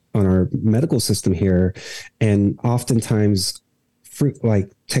on our medical system here, and oftentimes like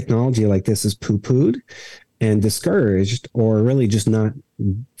technology like this is poo-pooed and discouraged, or really just not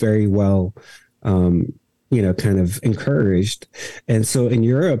very well kind of encouraged. And so in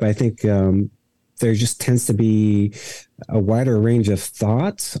Europe, I think there just tends to be a wider range of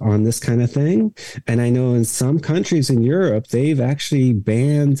thoughts on this kind of thing. And I know in some countries in Europe, they've actually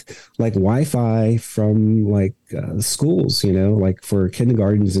banned like Wi-Fi from like schools, like for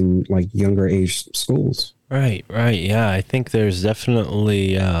kindergartens and like younger age schools. Right. Yeah, I think there's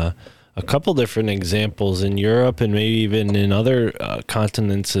definitely a couple different examples in Europe and maybe even in other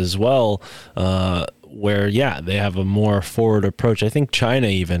continents as well, where, they have a more forward approach. I think China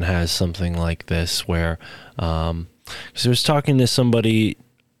even has something like this where, because I was talking to somebody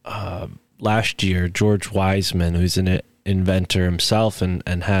last year, George Wiseman, who's an inventor himself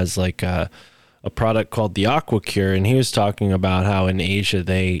and has like a product called the Aqua Cure, and he was talking about how in Asia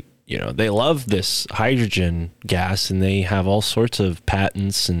they love this hydrogen gas and they have all sorts of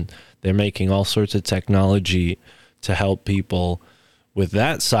patents and they're making all sorts of technology to help people with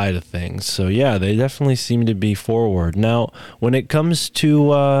that side of things. So they definitely seem to be forward. Now, when it comes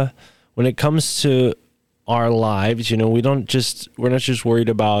to our lives, we're not just worried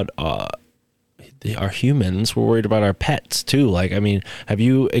about our humans, we're worried about our pets too. Like, I mean, have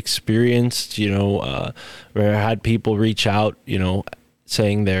you experienced, where had people reach out,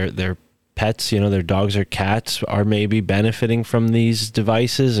 saying their pets, their dogs or cats are maybe benefiting from these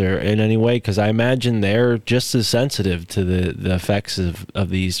devices or in any way? Because I imagine they're just as sensitive to the effects of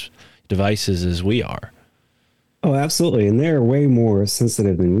these devices as we are. Oh, absolutely. And they're way more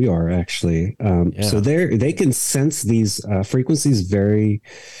sensitive than we are, actually. So they can sense these frequencies very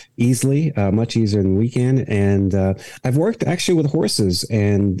easily, much easier than we can. And I've worked actually with horses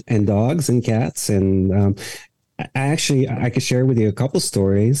and dogs and cats. And I could share with you a couple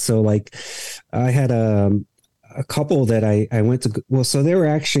stories. So like I had a couple that I went to, well, so they were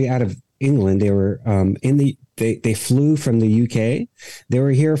actually out of England. They were they flew from the UK. They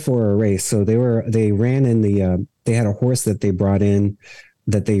were here for a race. So they ran in they had a horse that they brought in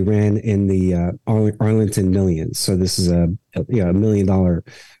that they ran in the Arlington Millions. So this is a $1 million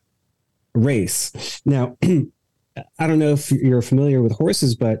race. Now, I don't know if you're familiar with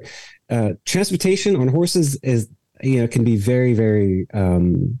horses, but transportation on horses is, can be very, very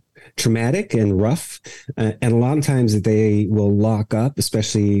traumatic and rough. And a lot of times they will lock up,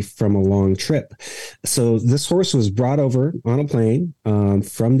 especially from a long trip. So this horse was brought over on a plane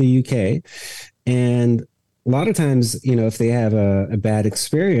from the UK. And a lot of times, if they have a bad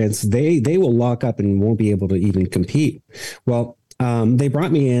experience, they will lock up and won't be able to even compete. Well, they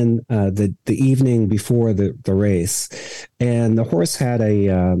brought me in the evening before the race, and the horse had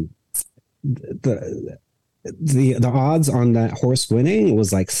the odds on that horse winning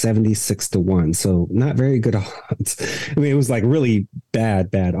was like 76-1. So not very good odds. I mean, it was like really bad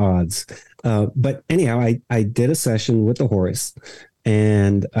odds. But anyhow, I did a session with the horse,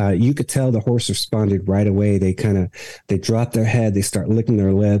 and you could tell the horse responded right away. They drop their head, they start licking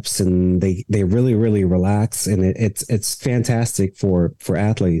their lips, and they really, really relax. And it's fantastic for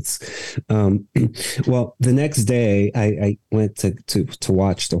athletes. Well, the next day I went to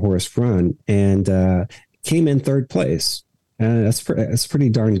watch the horse run, and came in third place. That's pretty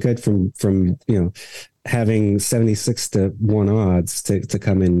darn good from having 76-1 odds to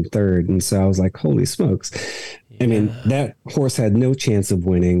come in third. And so I was like, holy smokes. I mean, that horse had no chance of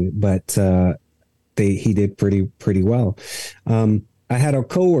winning, but he did pretty well. I had a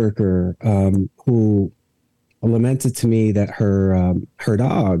coworker who lamented to me that her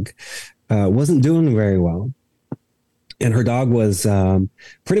dog wasn't doing very well. And her dog was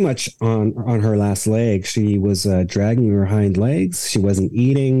pretty much on her last leg. She was dragging her hind legs. She wasn't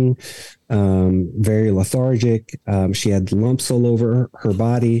eating, very lethargic. She had lumps all over her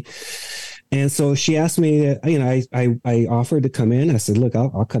body. And so she asked me, I offered to come in. I said, look,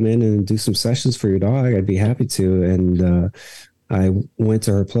 I'll come in and do some sessions for your dog. I'd be happy to. And I went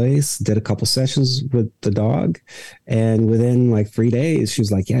to her place, did a couple sessions with the dog. And within like 3 days, she was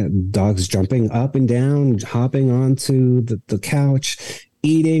like, yeah, dog's jumping up and down, hopping onto the couch,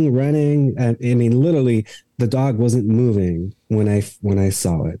 eating, running. I mean, literally, the dog wasn't moving when I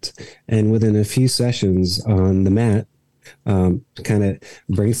saw it. And within a few sessions on the mat, kind of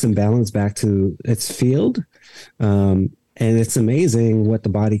bring some balance back to its field. And it's amazing what the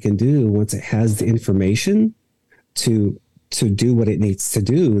body can do once it has the information to do what it needs to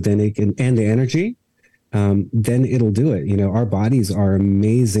do. Then it can, and the energy, then it'll do it. Our bodies are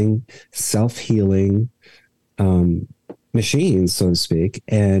amazing self-healing machines, so to speak,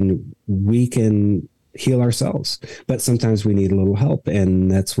 and we can heal ourselves. But sometimes we need a little help,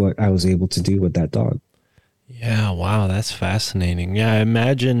 and that's what I was able to do with that dog. Yeah, wow, that's fascinating. Yeah, I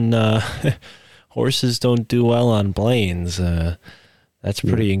imagine horses don't do well on planes. That's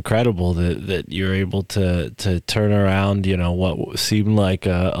pretty incredible that you're able to turn around, what seemed like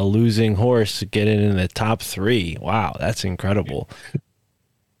a losing horse, get it in the top 3. Wow, that's incredible.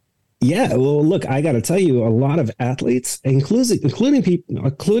 Yeah, well, look, I got to tell you, a lot of athletes, including people,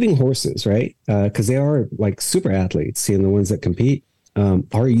 including horses, right? Because they are like super athletes, the ones that compete,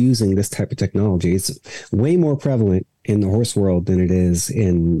 are using this type of technology. It's way more prevalent in the horse world than it is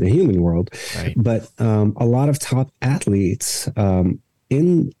in the human world. Right. But a lot of top athletes, people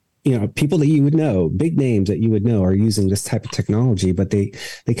that you would know, big names that you would know, are using this type of technology, but they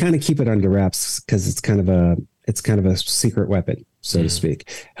kind of keep it under wraps because it's kind of a secret weapon, so to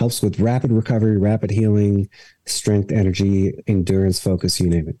speak. Helps with rapid recovery, rapid healing, strength, energy, endurance, focus, you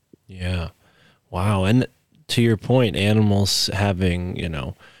name it. Yeah. Wow. And to your point, animals having,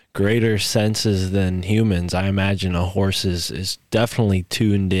 greater senses than humans, I imagine a horse is definitely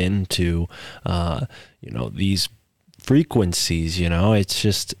tuned in to, these frequencies.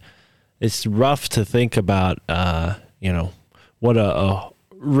 It's rough to think about, what a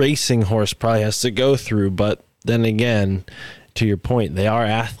racing horse probably has to go through. But then again, to your point, they are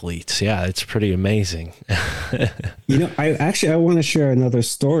athletes. Yeah, it's pretty amazing. I want to share another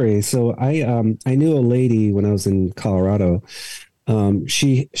story. So I knew a lady when I was in Colorado.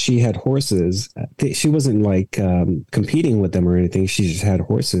 She had horses. She wasn't like competing with them or anything. She just had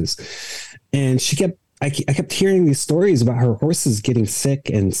horses, and I kept hearing these stories about her horses getting sick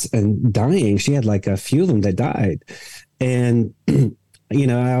and dying. She had like a few of them that died, and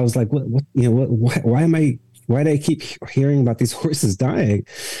I was like, why do I keep hearing about these horses dying?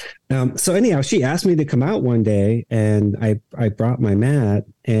 So anyhow, she asked me to come out one day, and I brought my mat,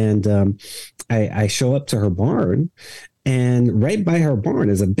 and I show up to her barn, and right by her barn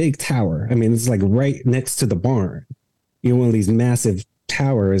is a big tower. I mean, it's like right next to the barn. One of these massive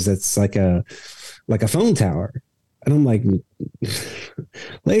towers that's like a phone tower. And I'm like,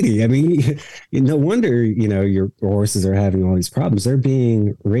 lady, I mean, no wonder, your horses are having all these problems. They're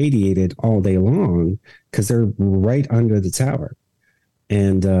being radiated all day long because they're right under the tower.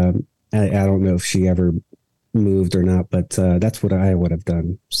 And I don't know if she ever moved or not, but that's what I would have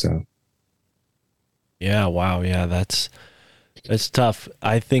done. So. Yeah. Wow. Yeah. That's tough.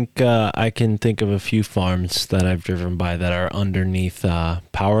 I think I can think of a few farms that I've driven by that are underneath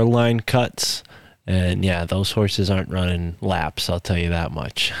power line cuts. And yeah, those horses aren't running laps, I'll tell you that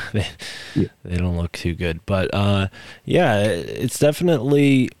much. They don't look too good. But it's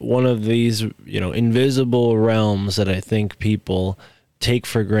definitely one of these, invisible realms that I think people take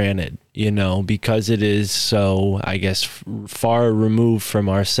for granted, because it is so, I guess, far removed from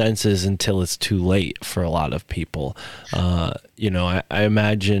our senses until it's too late for a lot of people. I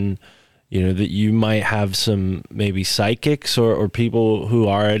imagine that you might have some maybe psychics or people who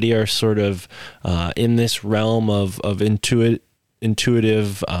already are sort of in this realm of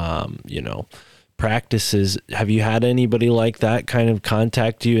intuitive, practices. Have you had anybody like that kind of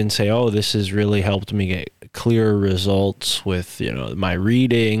contact you and say, oh, this has really helped me get clearer results with, my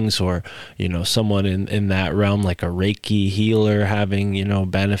readings, or, someone in that realm, like a Reiki healer having,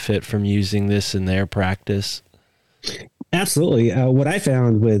 benefit from using this in their practice? Absolutely. What I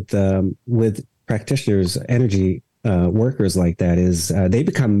found with practitioners, energy workers like that, is they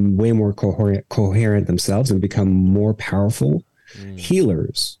become way more coherent themselves and become more powerful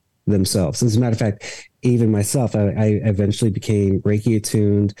healers themselves. As a matter of fact, even myself, I eventually became Reiki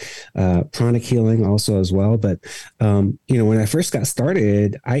attuned, pranic healing also as well. But when I first got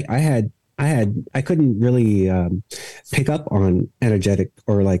started, I couldn't really pick up on energetic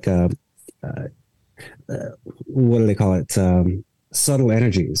or like what do they call it? Subtle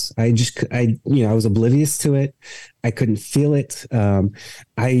energies. I was oblivious to it. I couldn't feel it.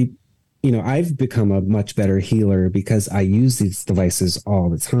 I've become a much better healer because I use these devices all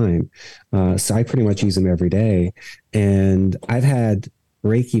the time. So I pretty much use them every day. And I've had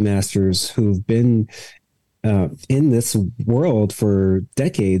Reiki masters who've been in this world for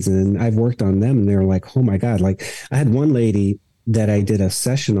decades, and I've worked on them, and they're like, oh my God. Like, I had one lady that I did a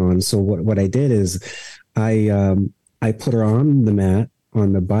session on. So what I did is I put her on the mat,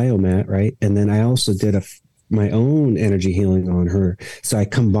 on the biomat, right? And then I also did my own energy healing on her. So I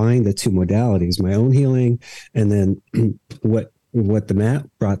combined the two modalities, my own healing, and then what what the mat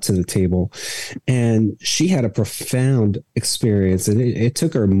brought to the table. And she had a profound experience, and it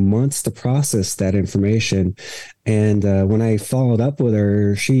took her months to process that information. And when I followed up with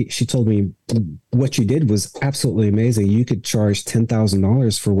her, she told me what you did was absolutely amazing. You could charge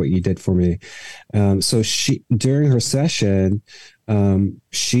 $10,000 for what you did for me. So she, during her session,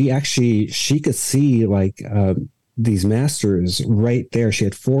 she could see like these masters right there. She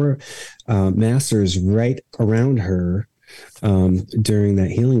had 4 masters right around her during that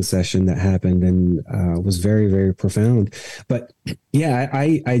healing session that happened, and was very, very profound. But yeah,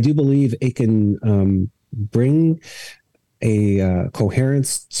 I do believe it can bring a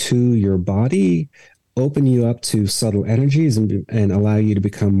coherence to your body, open you up to subtle energies, and allow you to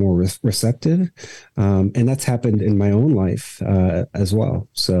become more receptive. And that's happened in my own life as well.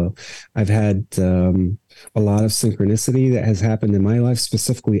 So I've had a lot of synchronicity that has happened in my life,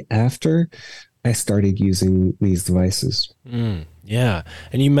 specifically after I started using these devices. Yeah.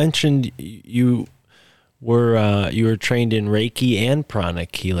 And you mentioned you were trained in Reiki and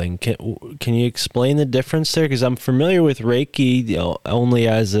pranic healing. Can you explain the difference there? Because I'm familiar with Reiki, only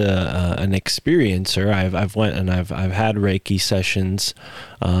as an experiencer. I've went and I've had Reiki sessions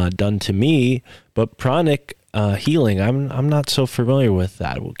done to me, but pranic healing, I'm not so familiar with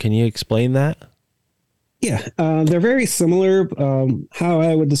that. Can you explain that? Yeah, they're very similar. How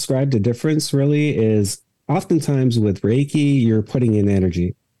I would describe the difference really is oftentimes with Reiki, you're putting in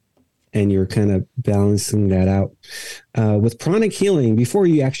energy and you're kind of balancing that out. With pranic healing, before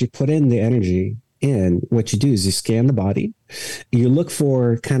you actually put in the energy in, what you do is you scan the body. You look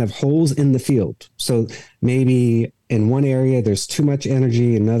for kind of holes in the field. So maybe in one area, there's too much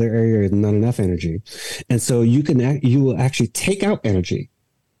energy, in another area, there's not enough energy. And so you will actually take out energy.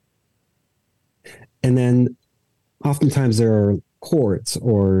 And then oftentimes there are cords,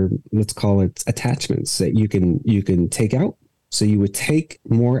 or let's call it attachments, that you can take out. So you would take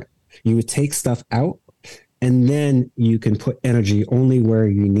stuff out, and then you can put energy only where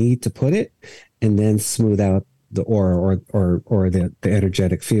you need to put it, and then smooth out the aura or the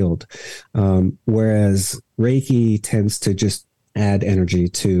energetic field. Whereas Reiki tends to just add energy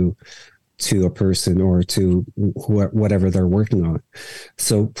to a person or to whatever they're working on.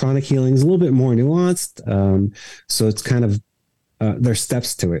 So pranic healing is a little bit more nuanced. So it's kind of, there's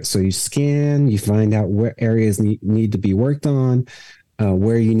steps to it. So you scan, you find out where areas need to be worked on,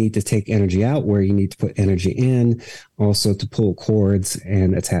 where you need to take energy out, where you need to put energy in, also to pull cords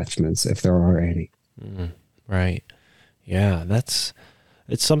and attachments if there are any. Right. Yeah, it's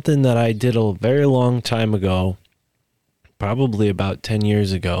something that I did a very long time ago, probably about 10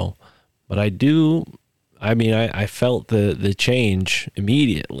 years ago. But I felt the change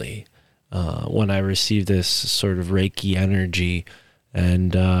immediately when I received this sort of Reiki energy.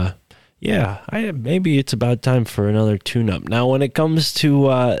 And maybe it's about time for another tune-up. Now, when it comes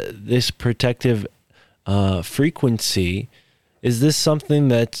to this protective frequency, is this something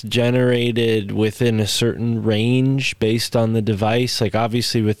that's generated within a certain range based on the device? Like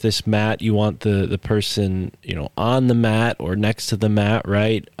obviously with this mat, you want the person, on the mat or next to the mat,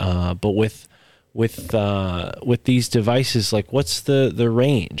 right? But with these devices, like what's the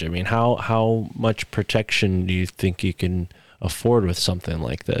range? I mean, how much protection do you think you can afford with something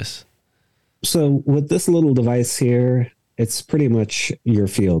like this? So with this little device here, it's pretty much your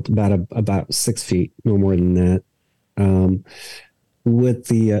field, about 6 feet, no more than that. With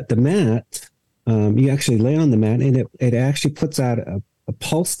the mat, you actually lay on the mat, and it actually puts out a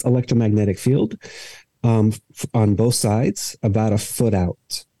pulsed electromagnetic field on both sides, about a foot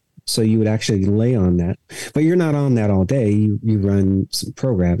out. So you would actually lay on that, but you're not on that all day. You run some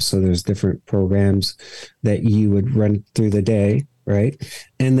programs. So there's different programs that you would run through the day, right?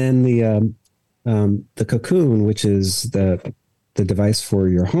 And then the cocoon, which is the device for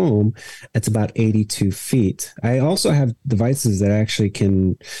your home, it's about 82 feet. I also have devices that actually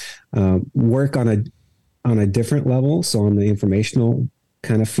can work on a different level, so on the informational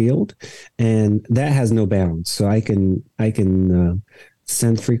kind of field, and that has no bounds. So I can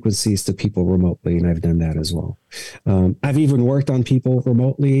send frequencies to people remotely, and I've done that as well. I've even worked on people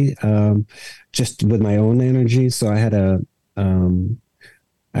remotely, just with my own energy. So I had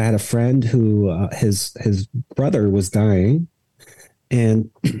a friend who his brother was dying. And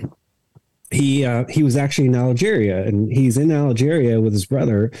he was actually in Algeria, and he's in Algeria with his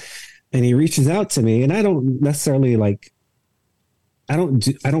brother, and he reaches out to me, and I don't necessarily I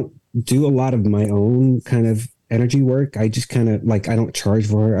don't do a lot of my own kind of energy work. I just kind of I don't charge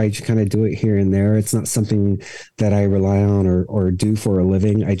for it. I just kind of do it here and there. It's not something that I rely on or do for a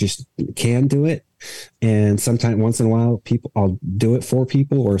living. I just can do it. And sometimes, once in a while, I'll do it for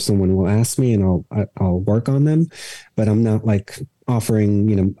people, or someone will ask me, and I'll work on them. But I'm not like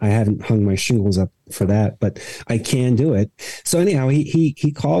offering, I haven't hung my shingles up for that, but I can do it. So anyhow,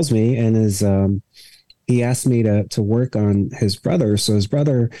 he calls me and he asked me to work on his brother. So his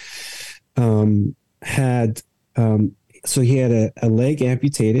brother had he had a leg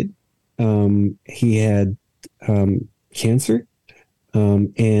amputated. He had cancer,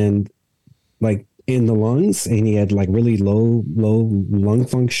 and like in the lungs, and he had like really low lung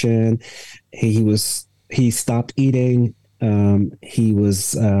function. He stopped eating. He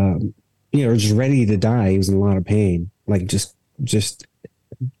was just ready to die. He was in a lot of pain, like just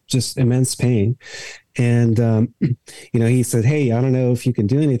immense pain. And he said, "Hey, I don't know if you can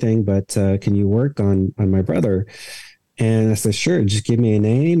do anything, but can you work on my brother?" And I said, "Sure, just give me a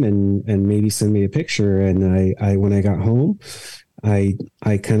name and maybe send me a picture." And I when I got home, I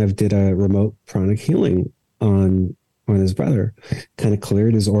kind of did a remote pranic healing on his brother, kind of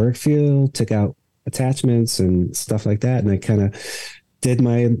cleared his auric field, took out attachments and stuff like that. And I kind of did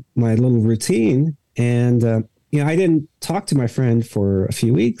my little routine. And I didn't talk to my friend for a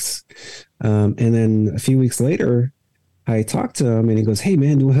few weeks. And then a few weeks later, I talked to him and he goes, "Hey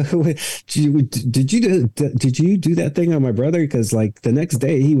man, did you do that thing on my brother?" Because like the next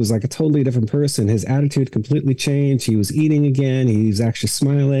day he was like a totally different person. His attitude completely changed. He was eating again. He was actually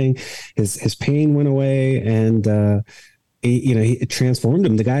smiling. His pain went away, and it transformed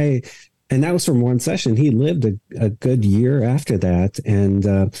him. The guy, and that was from one session. He lived a good year after that. And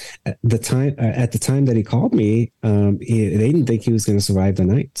at the time that he called me, they didn't think he was going to survive the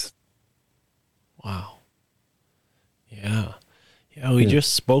night. Wow. Yeah. We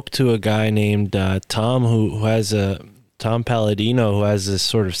just spoke to a guy named Tom Tom Palladino, who has this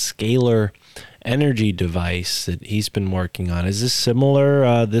sort of scalar energy device that he's been working on. Is this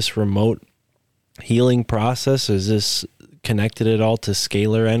similar, this remote healing process? Is this connected at all to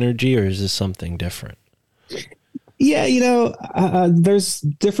scalar energy, or is this something different? Yeah, there's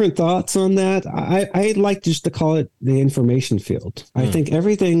different thoughts on that. I like just to call it the information field. I think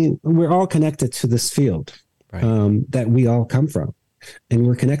we're all connected to this field. Right. That we all come from, and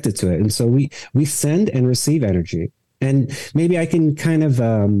we're connected to it. And so we send and receive energy. And maybe I can kind of,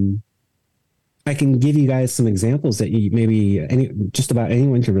 I can give you guys some examples that just about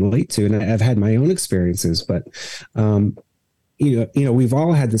anyone can relate to. And I've had my own experiences, but, we've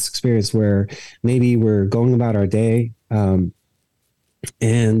all had this experience where maybe we're going about our day, and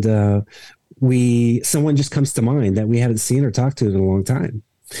someone just comes to mind that we haven't seen or talked to in a long time.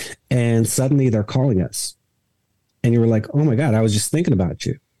 And suddenly they're calling us. And you were like, "Oh my God, I was just thinking about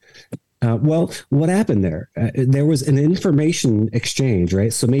you." Well, what happened there? There was an information exchange,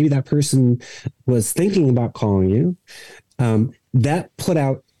 right? So maybe that person was thinking about calling you. That put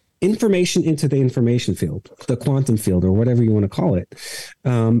out information into the information field, the quantum field, or whatever you want to call it.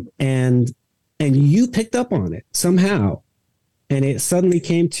 And you picked up on it somehow. And it suddenly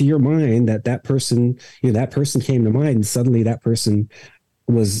came to your mind that person came to mind, and suddenly that person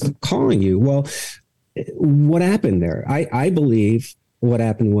was calling you. Well, what happened there? I believe what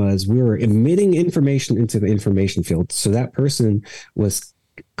happened was we were emitting information into the information field. So that person was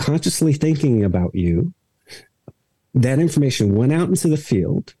consciously thinking about you. That information went out into the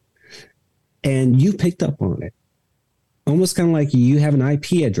field, and you picked up on it. Almost kind of like you have an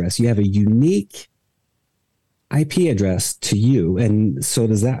IP address. You have a unique IP address to you, and so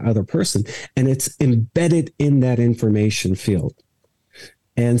does that other person. And it's embedded in that information field.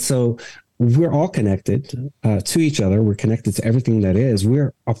 And so we're all connected to each other. We're connected to everything that is.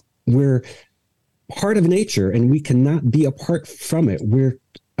 We're part of nature, and we cannot be apart from it. We're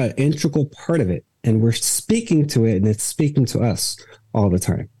an integral part of it, and we're speaking to it, and it's speaking to us all the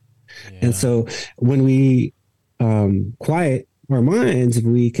time. Yeah. And so when we quiet our minds,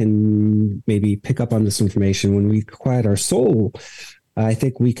 we can maybe pick up on this information. When we quiet our soul, I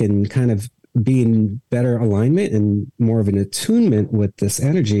think we can kind of be in better alignment and more of an attunement with this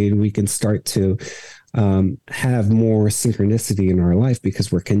energy, and we can start to have more synchronicity in our life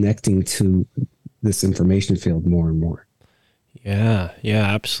because we're connecting to this information field more and more. Yeah,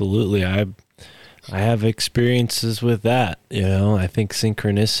 absolutely. I have experiences with that. I think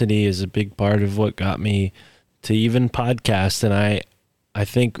synchronicity is a big part of what got me to even podcast, and I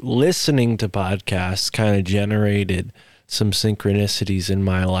think listening to podcasts kind of generated some synchronicities in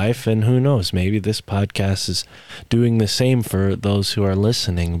my life, and who knows, maybe this podcast is doing the same for those who are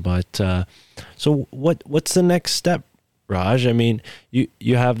listening. But so what's the next step, Raj? I mean,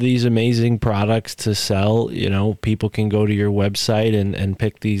 you have these amazing products to sell. People can go to your website and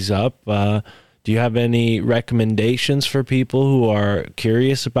pick these up. do you have any recommendations for people who are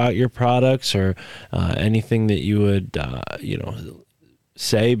curious about your products, or anything that you would,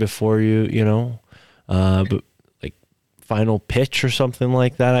 say before but like final pitch or something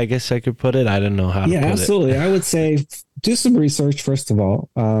like that? I guess I could put it. I don't know how to put absolutely. I would say do some research first of all.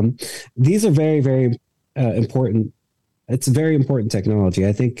 These are very, very important. It's a very important technology.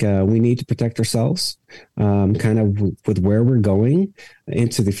 I think we need to protect ourselves kind of with where we're going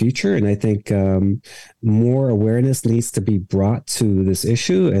into the future. And I think more awareness needs to be brought to this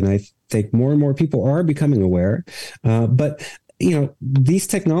issue. And I think more and more people are becoming aware. But these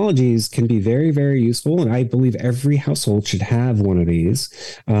technologies can be very, very useful, and I believe every household should have one of these.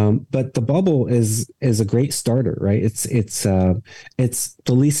 But the bubble is a great starter, right? It's the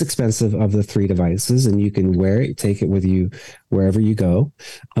least expensive of the three devices, and you can wear it, take it with you wherever you go.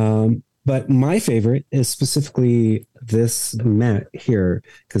 But my favorite is specifically this mat here,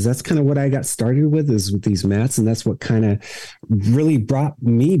 because that's kind of what I got started with, is with these mats. And that's what kind of really brought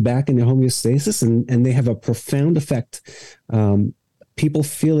me back into homeostasis. And they have a profound effect. People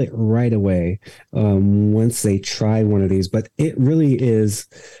feel it right away once they try one of these. But it really is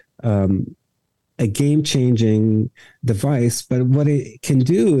a game-changing device. But what it can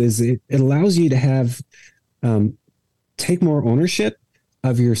do is it allows you to have take more ownership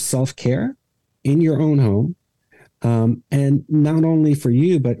of your self-care in your own home. And not only for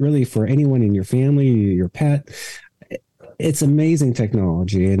you, but really for anyone in your family, your pet. It's amazing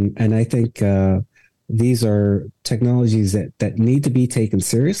technology. And I think these are technologies that need to be taken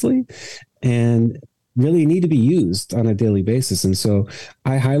seriously and really need to be used on a daily basis. And so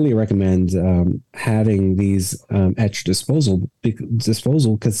I highly recommend having these at your disposal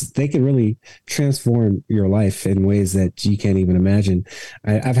because they can really transform your life in ways that you can't even imagine.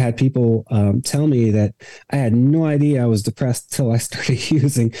 I've had people tell me that I had no idea I was depressed till I started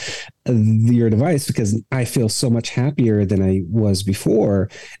using your device, because I feel so much happier than I was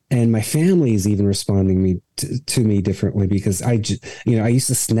before. And my family is even responding to me differently, because I used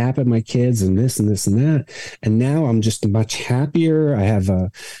to snap at my kids and this and this and that. And now I'm just much happier. I have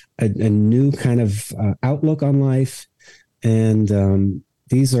a new kind of outlook on life. And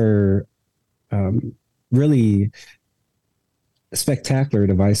these are really spectacular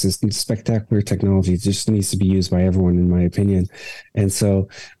devices and spectacular technology. It just needs to be used by everyone, in my opinion. And so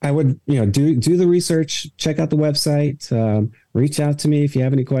I would, do the research, check out the website, reach out to me if you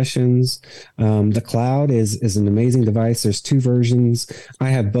have any questions. The Cloud is an amazing device. There's two versions. I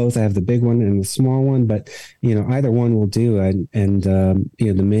have both. I have the big one and the small one, but either one will do. And the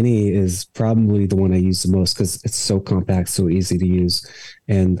Mini is probably the one I use the most because it's so compact, so easy to use.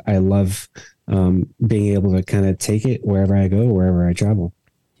 And I love being able to kind of take it wherever I go, wherever I travel.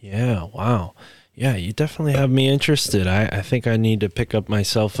 Yeah. Wow. Yeah, you definitely have me interested. I think I need to pick up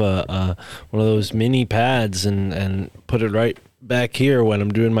myself one of those mini pads and put it right back here when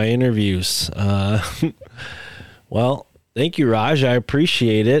I'm doing my interviews. Well, thank you, Raj. I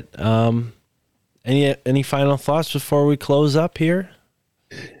appreciate it. Any final thoughts before we close up here?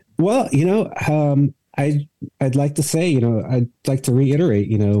 Well, I'd like to say, I'd like to reiterate,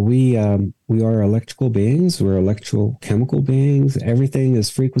 we are electrical beings. We're electrochemical beings. Everything is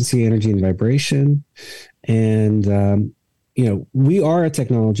frequency, energy, and vibration. And, we are a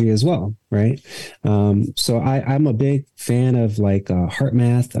technology as well, right? So I'm a big fan of heart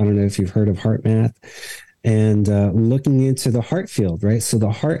math. I don't know if you've heard of heart math, and looking into the heart field, right? So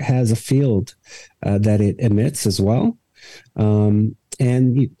the heart has a field that it emits as well.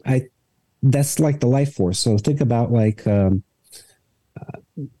 That's like the life force. So think about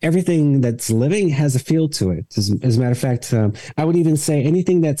everything that's living has a field to it. As a matter of fact, I would even say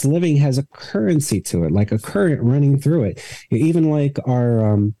anything that's living has a currency to it, like a current running through it. Even like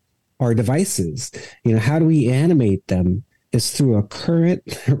our devices, how do we animate them? Is through a current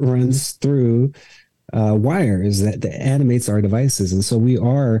that runs through wires that animates our devices. And so we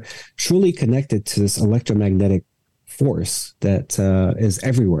are truly connected to this electromagnetic force that is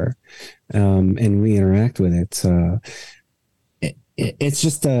everywhere, and we interact with it. It's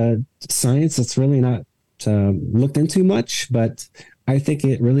just a science that's really not looked into much, but I think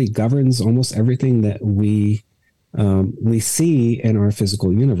it really governs almost everything that we see in our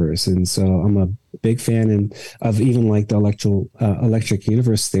physical universe. And so I'm a big fan of even like the electric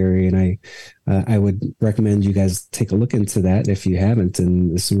universe theory, and I would recommend you guys take a look into that if you haven't.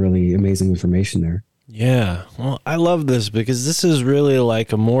 And there's some really amazing information there. Yeah, well, I love this because this is really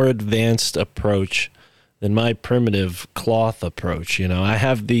like a more advanced approach than my primitive cloth approach. I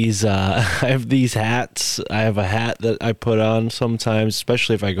have these hats. I have a hat that I put on sometimes,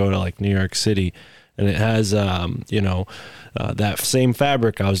 especially if I go to like New York City, and it has, that same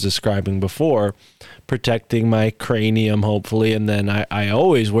fabric I was describing before, protecting my cranium, hopefully. And then I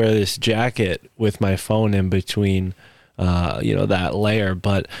always wear this jacket with my phone in between, that layer.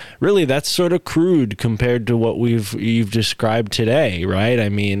 But really, that's sort of crude compared to what you've described today, right? I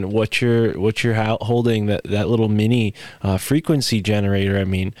mean, what you're holding, that little mini frequency generator. I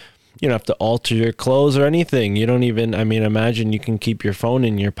mean, you don't have to alter your clothes or anything. You don't even, imagine you can keep your phone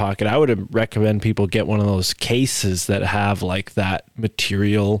in your pocket. I would recommend people get one of those cases that have like that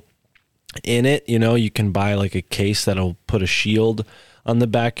material in it. You can buy like a case that'll put a shield on the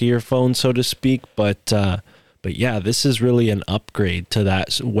back of your phone, so to speak. But yeah, this is really an upgrade to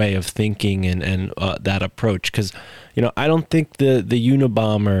that way of thinking and that approach. Because, I don't think the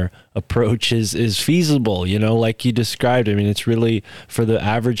Unabomber approach is feasible, like you described. I mean, it's really, for the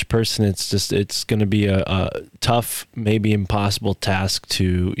average person, it's going to be a tough, maybe impossible task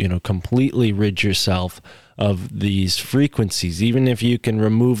to, completely rid yourself of these frequencies. Even if you can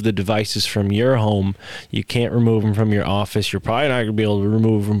remove the devices from your home, you can't remove them from your office. You're probably not going to be able to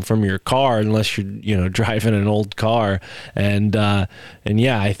remove them from your car unless you're, driving an old car. And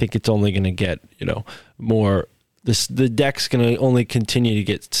yeah, I think it's only going to get, more. The deck's going to only continue to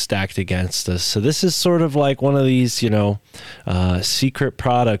get stacked against us. So this is sort of like one of these, secret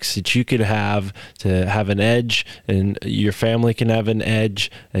products that you could have to have an edge, and your family can have an edge,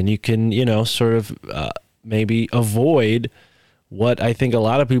 and you can, sort of maybe avoid what I think a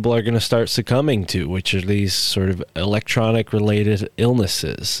lot of people are going to start succumbing to, which are these sort of electronic related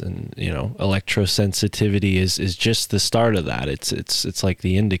illnesses. And, electrosensitivity is just the start of that. It's like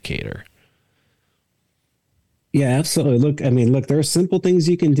the indicator. Yeah, absolutely. Look, there are simple things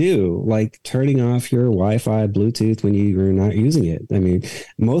you can do, like turning off your Wi-Fi, Bluetooth when you're not using it. I mean,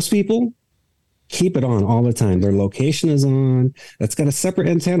 most people keep it on all the time. Their location is on. That's got a separate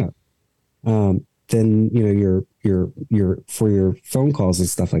antenna. Then your for your phone calls and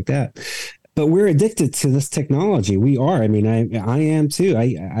stuff like that. But we're addicted to this technology. We are. I mean, I am too.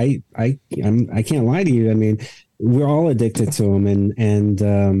 I can't lie to you. I mean, we're all addicted to them,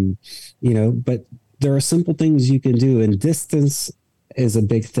 and but there are simple things you can do, and distance is a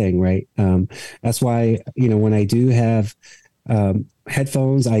big thing, right? That's why, when I do have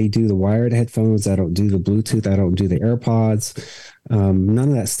headphones, I do the wired headphones. I don't do the Bluetooth. I don't do the AirPods, none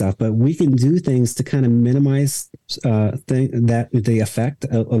of that stuff. But we can do things to kind of minimize the effect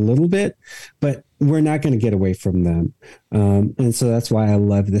a little bit, but we're not going to get away from them. And so that's why I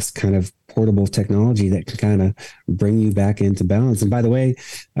love this kind of portable technology that can kind of bring you back into balance. And by the way,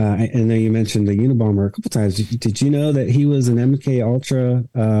 I know you mentioned the Unabomber a couple times. Did you know that he was an MK Ultra?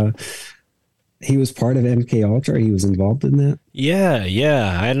 He was part of MK Ultra. He was involved in that.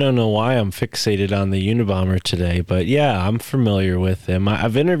 Yeah. I don't know why I'm fixated on the Unabomber today, but yeah, I'm familiar with him.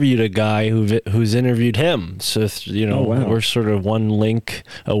 I've interviewed a guy who's interviewed him, so Oh, wow. We're sort of one link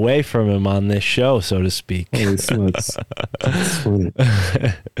away from him on this show, so to speak. Holy smokes. That's funny.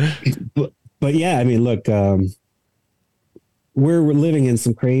 But yeah, I mean, look, we're living in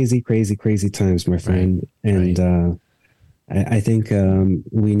some crazy times, my friend, and I think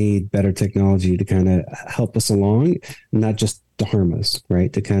we need better technology to kind of help us along, not just to harm us,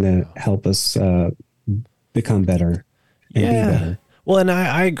 right? To kind of help us become better and be better. Well, and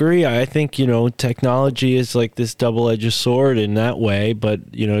I agree. I think, technology is like this double-edged sword in that way,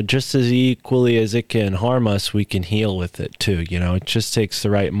 but, just as equally as it can harm us, we can heal with it too. It just takes the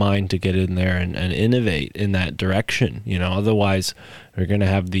right mind to get in there and innovate in that direction. Otherwise we're going to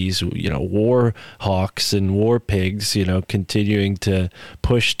have these, war hawks and war pigs, continuing to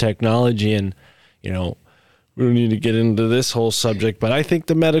push technology. And, we don't need to get into this whole subject, but I think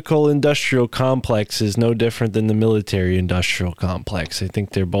the medical industrial complex is no different than the military industrial complex. I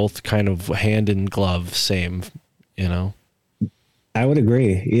think they're both kind of hand in glove, same, I would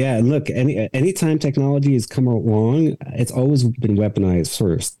agree. Yeah. And look, anytime technology has come along, it's always been weaponized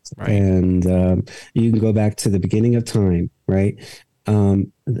first. Right. And you can go back to the beginning of time, right?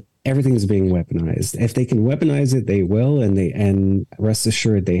 Everything's being weaponized. If they can weaponize it, they will, and rest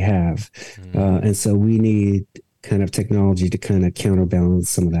assured they have. And so we need kind of technology to kind of counterbalance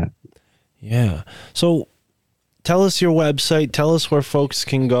some of that. Yeah. So tell us your website. Tell us where folks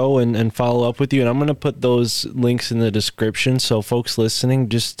can go and follow up with you. And I'm going to put those links in the description. So folks listening,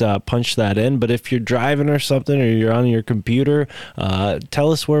 just punch that in. But if you're driving or something, or you're on your computer,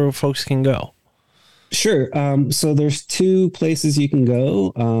 tell us where folks can go. Sure. So there's two places you can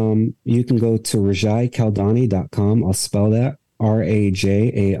go. You can go to RajaiKaldani.com. I'll spell that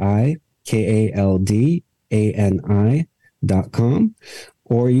RajaiKaldani.com.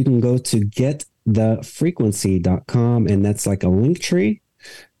 Or you can go to getthefrequency.com, and that's like a link tree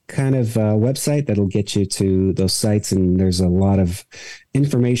kind of website that'll get you to those sites, and there's a lot of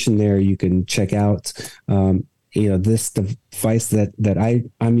information there you can check out. This device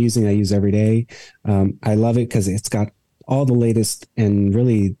that I'm using, I use every day. I love it because it's got all the latest and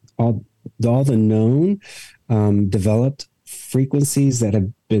really all the known developed frequencies that have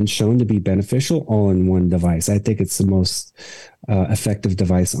been shown to be beneficial all in one device. I think it's the most effective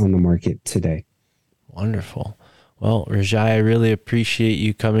device on the market today. Wonderful. Well, Rajai, I really appreciate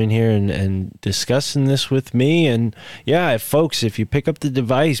you coming here and discussing this with me. And yeah, folks, if you pick up the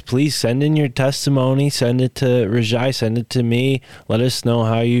device, please send in your testimony, send it to Rajai, send it to me. Let us know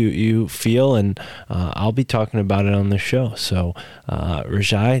how you feel, and I'll be talking about it on the show. So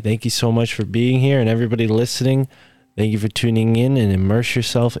Rajai, thank you so much for being here, and everybody listening, thank you for tuning in, and immerse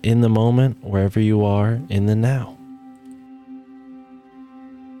yourself in the moment wherever you are in the now.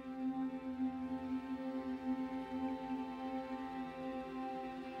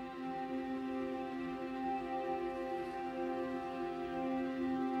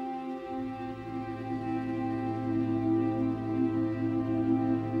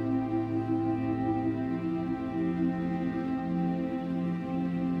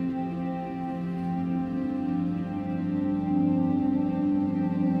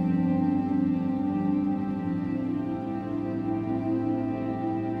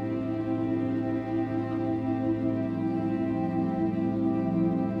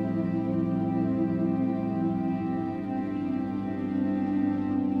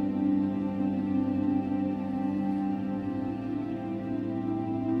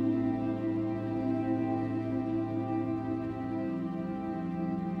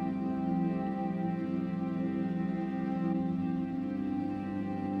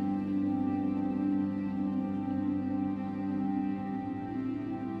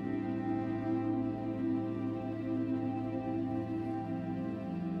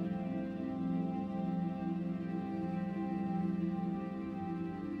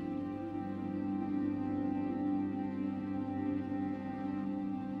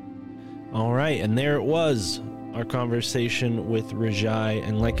 All right, and there it was, our conversation with Rajai.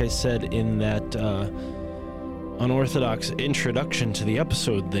 And like I said in that unorthodox introduction to the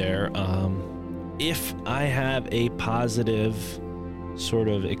episode there, if I have a positive sort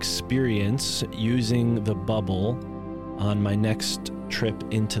of experience using the bubble on my next trip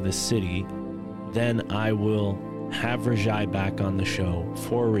into the city, then I will have Rajai back on the show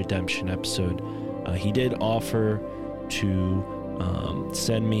for a redemption episode. He did offer to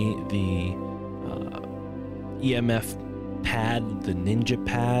send me the EMF pad, the Ninja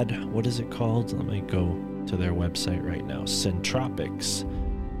pad. What is it called? Let me go to their website right now. Centropics,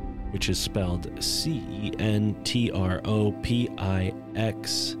 which is spelled Centropix.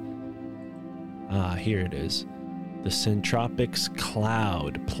 Here it is. The Centropics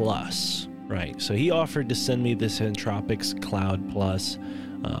Cloud Plus. Right. So he offered to send me the Centropics Cloud Plus,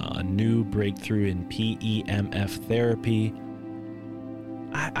 a new breakthrough in PEMF therapy.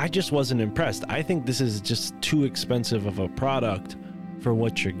 I just wasn't impressed. I think this is just too expensive of a product for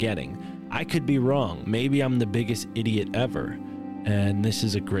what you're getting. I could be wrong. Maybe I'm the biggest idiot ever, and this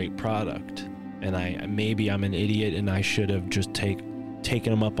is a great product. And maybe I'm an idiot, and I should have just taken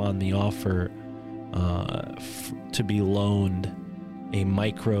them up on the offer to be loaned a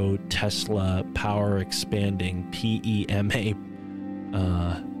micro Tesla power expanding PEMA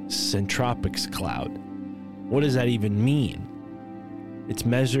Centropics Cloud. What does that even mean? It's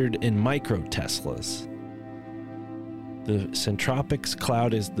measured in micro Teslas. The Centropics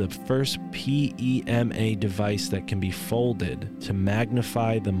Cloud is the first PEMA device that can be folded to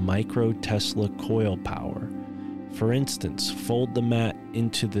magnify the micro Tesla coil power. For instance, fold the mat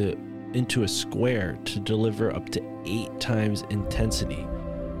into a square to deliver up to 8 times intensity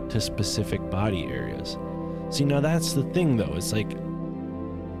to specific body areas. See, now that's the thing though. It's like,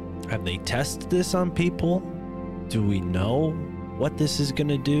 have they tested this on people? Do we know what this is going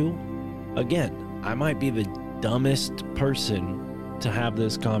to do? Again, I might be the dumbest person to have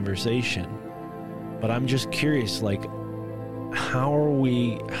this conversation, but I'm just curious, like, how are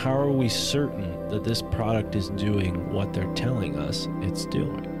we certain that this product is doing what they're telling us it's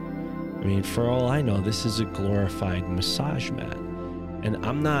doing? I mean, for all I know, this is a glorified massage mat. And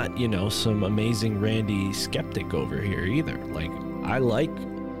I'm not, some amazing Randy skeptic over here either. Like, I like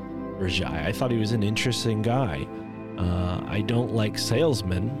Rajai. I thought he was an interesting guy. I don't like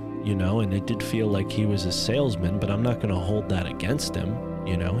salesmen, and it did feel like he was a salesman, but I'm not going to hold that against him.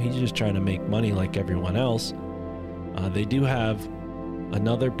 He's just trying to make money like everyone else. They do have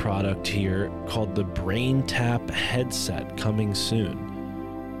another product here called the Brain Tap headset coming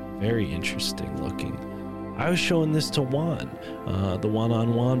soon. Very interesting looking. I was showing this to Juan, the One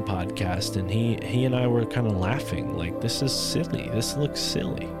on Juan podcast, and he and I were kind of laughing, like, this is silly. This looks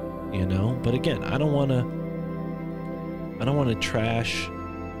silly, you know? But again, I don't want to trash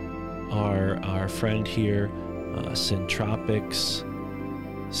our friend here, Centropics.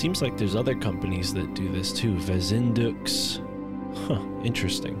 Seems like there's other companies that do this too. Vezindux.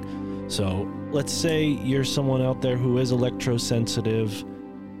 Interesting. So let's say you're someone out there who is electrosensitive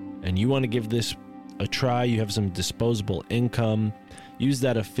and you want to give this a try. You have some disposable income. Use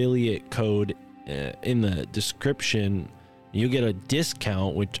that affiliate code in the description. You get a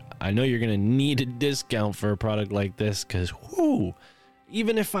discount, which I know you're going to need a discount for a product like this because,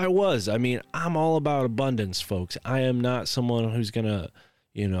 even if I was, I mean, I'm all about abundance, folks. I am not someone who's going to,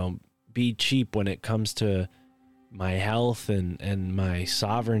 be cheap when it comes to my health and my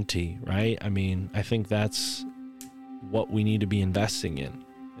sovereignty, right? I mean, I think that's what we need to be investing in,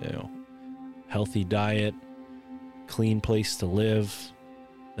 healthy diet, clean place to live,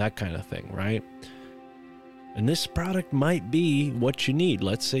 that kind of thing, right? And this product might be what you need.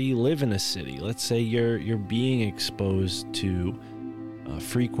 Let's say you live in a city. Let's say you're being exposed to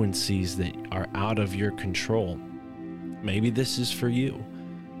frequencies that are out of your control. Maybe this is for you.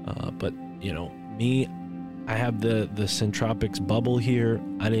 But me, I have the Centropics bubble here.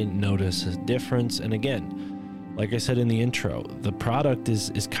 I didn't notice a difference. And again, like I said in the intro, the product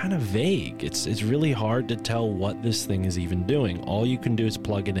is kind of vague. It's really hard to tell what this thing is even doing. All you can do is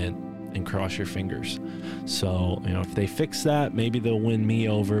plug it in and cross your fingers. So, if they fix that, maybe they'll win me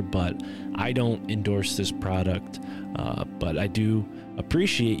over, but I don't endorse this product. But I do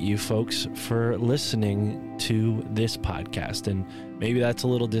appreciate you folks for listening to this podcast. And maybe that's a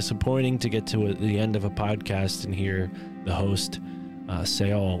little disappointing to get to the end of a podcast and hear the host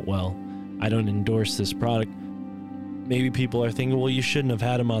say, oh, well, I don't endorse this product. Maybe people are thinking, well, you shouldn't have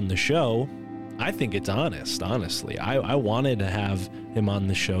had him on the show. I think it's honestly. I wanted to have him on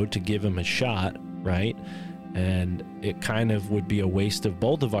the show to give him a shot, right? And it kind of would be a waste of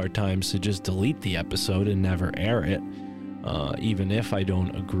both of our times to just delete the episode and never air it. Even if I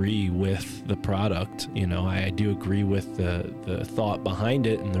don't agree with the product, I do agree with the thought behind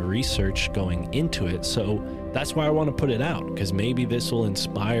it and the research going into it. So that's why I want to put it out, because maybe this will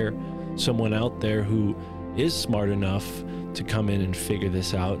inspire someone out there who is smart enough to come in and figure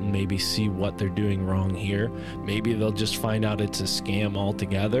this out and maybe see what they're doing wrong here. Maybe they'll just find out it's a scam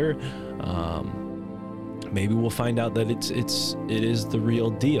altogether. Maybe we'll find out that it is the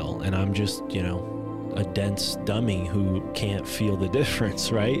real deal, and I'm just, a dense dummy who can't feel the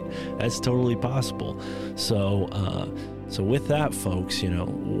difference, right? That's totally possible. So with that, folks,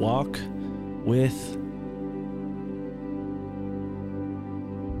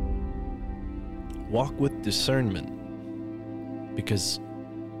 walk with discernment, because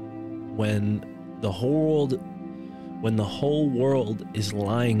when the whole world is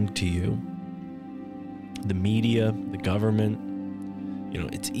lying to you, the media, the government,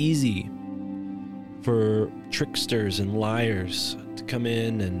 it's easy for tricksters and liars to come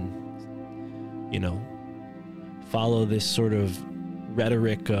in and, follow this sort of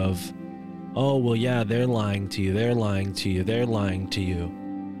rhetoric of, oh, well, yeah, they're lying to you, they're lying to you, they're lying to you.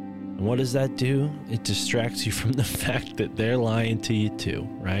 And what does that do? It distracts you from the fact that they're lying to you too,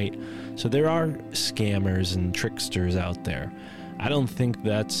 right? So there are scammers and tricksters out there. I don't think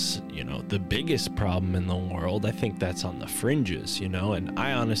that's, the biggest problem in the world. I think that's on the fringes, and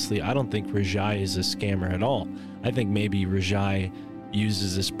I don't think Rajai is a scammer at all. I think maybe Rajai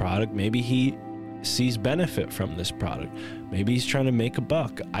uses this product. Maybe he sees benefit from this product. Maybe he's trying to make a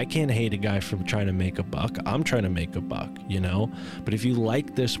buck. I can't hate a guy for trying to make a buck. I'm trying to make a buck, But if you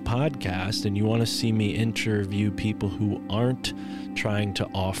like this podcast and you want to see me interview people who aren't trying to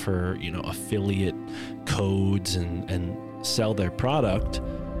offer, affiliate codes and sell their product,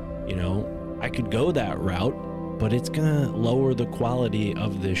 I could go that route, but it's gonna lower the quality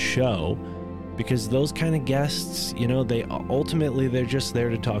of this show, because those kind of guests, they're just there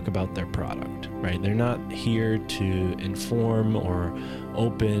to talk about their product, right? They're not here to inform or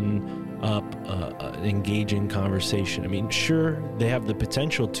open up an engaging conversation. I mean, sure, they have the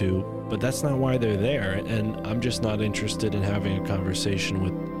potential to, but that's not why they're there. And I'm just not interested in having a conversation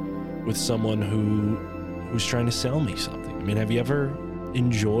with someone who's trying to sell me something. I mean, have you ever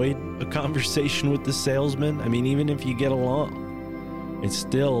enjoyed a conversation with the salesman? I mean, even if you get along, it's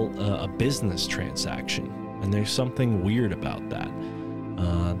still a business transaction, and there's something weird about that.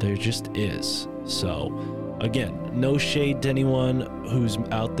 There just is. So again, no shade to anyone who's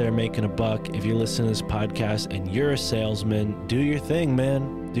out there making a buck. If you listen to this podcast and you're a salesman, do your thing,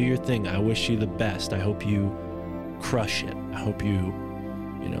 man. Do your thing. I wish you the best. I hope you crush it. I hope you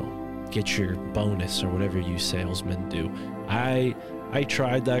get your bonus or whatever you salesmen do. I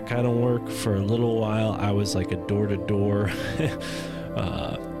tried that kind of work for a little while. I was like a door-to-door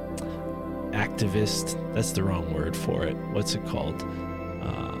activist. That's the wrong word for it. What's it called?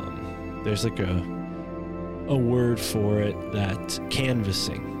 There's like a word for it, that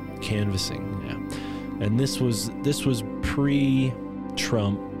canvassing, yeah. And this was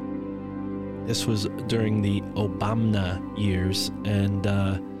pre-Trump. This was during the Obama years, and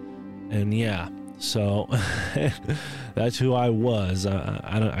yeah, so that's who I was.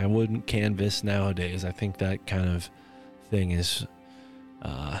 I wouldn't canvass nowadays. I think that kind of thing is,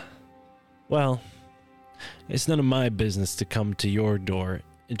 well, it's none of my business to come to your door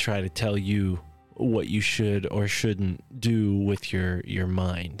and try to tell you what you should or shouldn't do with your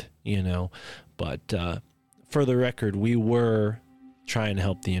mind, you know. But for the record, we were trying to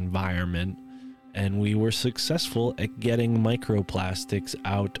help the environment, and we were successful at getting microplastics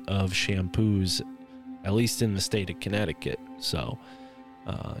out of shampoos, at least in the state of Connecticut. So,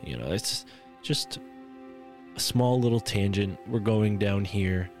 you know, it's just a small little tangent we're going down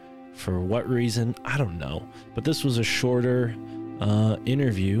here. For what reason? I don't know. But this was a shorter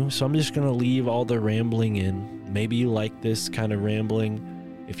interview, so I'm just going to leave all the rambling in. Maybe you like this kind of rambling.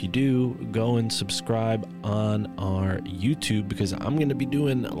 If you do, go and subscribe on our YouTube, because I'm going to be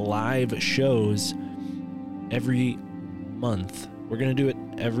doing live shows every month. We're going to do it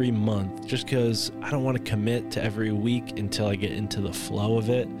every month just because I don't want to commit to every week until I get into the flow of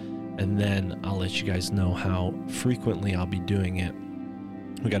it, and then I'll let you guys know how frequently I'll be doing it.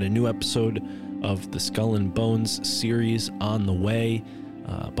 We got a new episode of the Skull and Bones series on the way.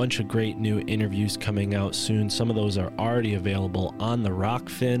 A bunch of great new interviews coming out soon. Some of those are already available on the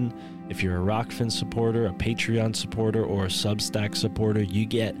Rockfin. If you're a Rockfin supporter, a Patreon supporter, or a Substack supporter, you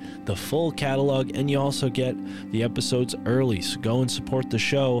get the full catalog, and you also get the episodes early. So go and support the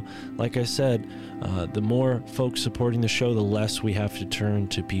show. Like I said, the more folks supporting the show, the less we have to turn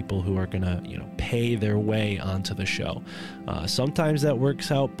to people who are gonna, you know, pay their way onto the show. Sometimes that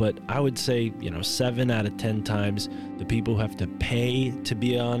works out, but I would say, you know, 7 out of 10 times the people who have to pay to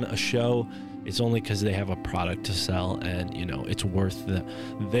be on a show, it's only because they have a product to sell, and, you know, it's worth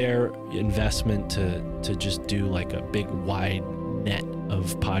their investment to just do like a big wide net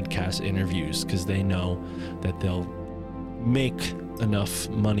of podcast interviews, because they know that they'll make enough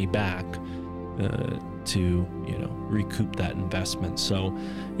money back to, you know, recoup that investment. So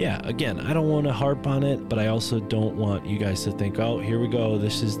yeah, again, I don't want to harp on it, but I also don't want you guys to think, oh, here we go,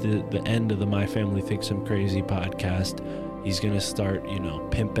 this is the end of the My Family Thinks I'm Crazy podcast. He's going to start, you know,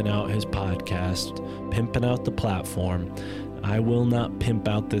 pimping out his podcast, pimping out the platform. I will not pimp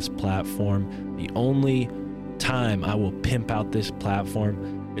out this platform. The only time I will pimp out this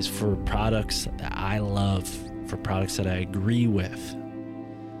platform is for products that I love, for products that I agree with.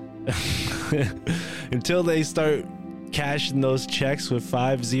 Until they start cashing those checks with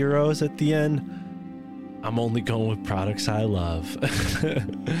 5 zeros at the end, I'm only going with products I love.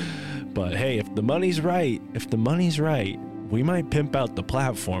 But hey, if the money's right, we might pimp out the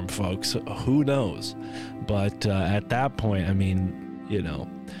platform, folks. Who knows? But at that point, I mean, you know,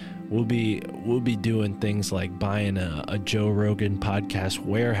 we'll be doing things like buying a Joe Rogan podcast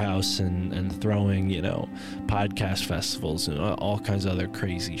warehouse and throwing, you know, podcast festivals and all kinds of other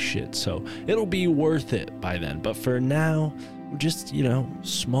crazy shit. So it'll be worth it by then. But for now, we're just, you know,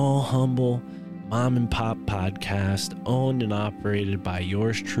 small, humble mom and pop podcast owned and operated by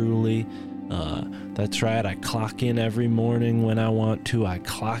yours truly. That's right. I clock in every morning when I want to. I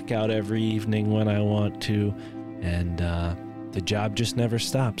clock out every evening when I want to. And the job just never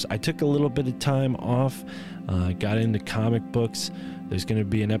stops. I took a little bit of time off, got into comic books. There's going to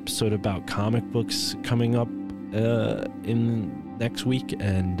be an episode about comic books coming up in next week.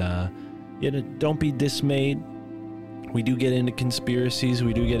 And you know, don't be dismayed. We do get into conspiracies.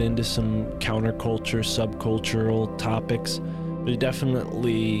 We do get into some counterculture, subcultural topics. But it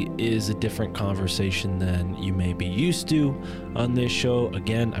definitely is a different conversation than you may be used to on this show.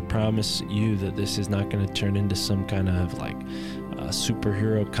 Again, I promise you that this is not going to turn into some kind of like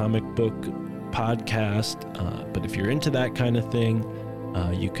superhero comic book podcast. But if you're into that kind of thing,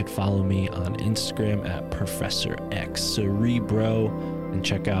 you could follow me on Instagram at Professor X Cerebro and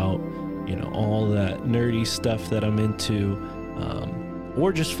check out, you know, all that nerdy stuff that I'm into.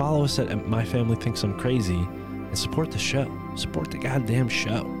 Or just follow us at My Family Thinks I'm Crazy and support the show. Support the goddamn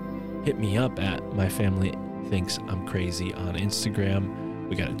show. Hit me up at My Family Thinks I'm Crazy on Instagram.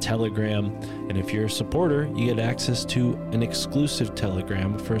 We got a Telegram. And if you're a supporter, you get access to an exclusive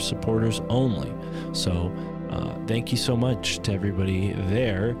Telegram for supporters only. So thank you so much to everybody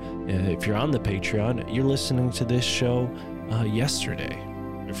there. If you're on the Patreon, you're listening to this show yesterday.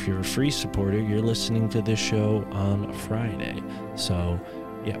 If you're a free supporter, you're listening to this show on Friday. So,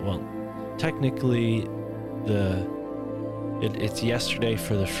 yeah, well, technically, it's yesterday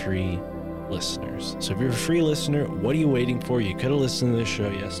for the free listeners. So if you're a free listener, what are you waiting for? You could have listened to this show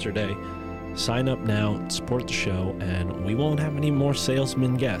yesterday. Sign up now, support the show, and we won't have any more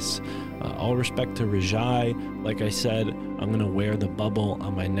salesman guests. All respect to Rajai. Like I said, I'm going to wear the bubble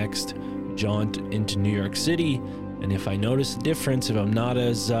on my next jaunt into New York City. And if I notice a difference, if I'm not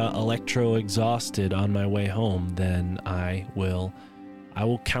as electro-exhausted on my way home, then I will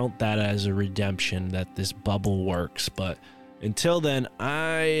count that as a redemption that this bubble works. But until then,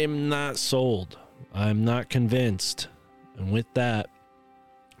 I'm not sold. I'm not convinced. And with that,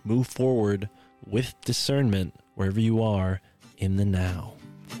 move forward with discernment wherever you are in the now.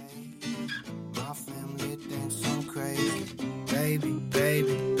 My family thinks I'm crazy. Baby,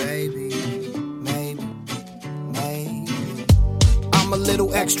 baby, baby. Maybe. I'm a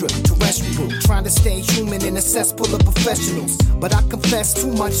little extraterrestrial, trying to stay human in a cesspool of professionals. But I confess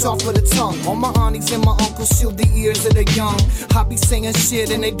too much off of the tongue. All my aunties and my uncles shield the ears of the young. I be saying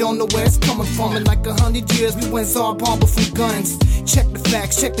shit and they don't know where it's coming from. In like 100 years we went Zarbomba from guns. Check the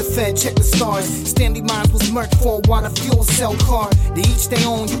facts, check the Fed, check the stars. Stanley Mines was murked for a water fuel cell car. They each their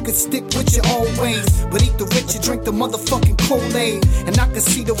own, you can stick with your old ways. But eat the rich and drink the motherfucking Kool-Aid. And I can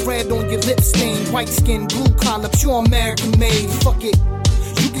see the red on your lip stain. White skin, blue collar, pure American made. Fuck it.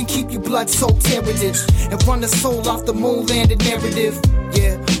 You can keep your blood-soaked heritage and run the soul off the moon-landed narrative.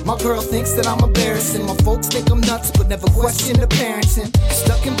 Yeah, my girl thinks that I'm embarrassing. My folks think I'm nuts, but never question the parenting.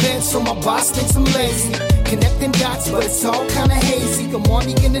 Stuck in bed, so my boss thinks I'm lazy. Connecting dots, but it's all kinda hazy. I'm on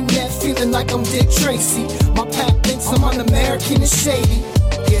the internet, feeling like I'm Dick Tracy. My pack thinks I'm un-American and shady.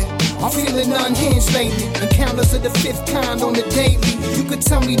 Yeah, I'm feeling unhinged lately. Encounters of the fifth kind on the daily. You could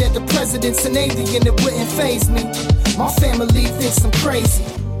tell me that the president's an alien, it wouldn't faze me. My family thinks I'm crazy.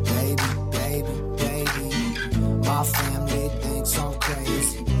 Baby, baby, baby. My family thinks I'm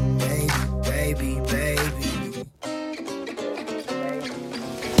crazy. Baby, baby, baby.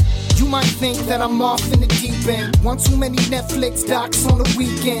 You might think that I'm off in the deep end. One too many Netflix docs on the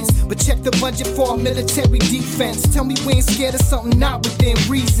weekends. But check the budget for a military defense. Tell me we ain't scared of something not within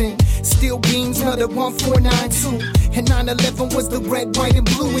reason. Steel beams, another 1492. And 9/11 was the red, white, and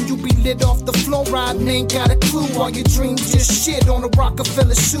blue. And you be lit off the floor ride and ain't got a clue. All your dreams just shit on the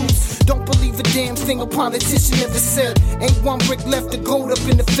Rockefeller shoes. Don't believe a damn thing a politician ever said. Ain't one brick left to gold up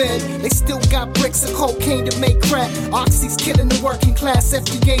in the Fed. They still got bricks of cocaine to make crack. Oxy's killing the working class,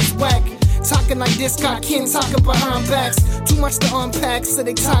 FDA's whack. Talking like this, got Ken talking behind backs. Too much to unpack, so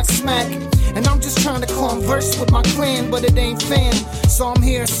they talk smack. And I'm just trying to converse with my clan, but it ain't fan. So I'm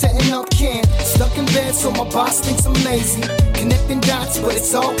here setting up camp. Stuck in bed, so my boss thinks I'm lazy. Connecting dots, but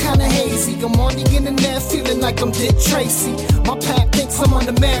it's all kinda hazy. I'm on the internet, feeling like I'm Dick Tracy. My pack thinks I'm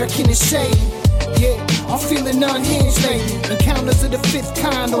un-American and shady. Yeah, I'm feeling unhinged lately. Encounters of the fifth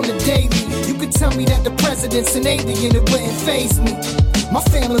kind on the daily. You could tell me that the president's an alien, it wouldn't faze me. My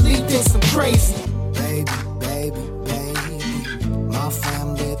family thinks I'm crazy. Baby, baby, baby. My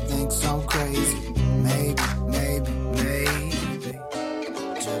family thinks I'm crazy. Maybe, maybe, maybe.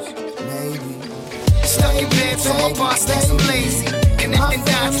 Just maybe. Stuck in bed, so my boss thinks I'm lazy. And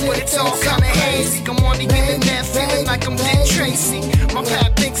that's what it's all kinda hazy. I'm on the internet, feeling like I'm Dick Tracy. My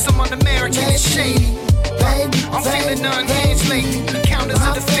pap thinks I'm un-American and shady. I'm feeling unhinged lately. Encounters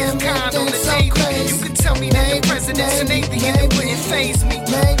of the fifth kind on the daily. You could tell me that the president's an alien, it wouldn't faze me.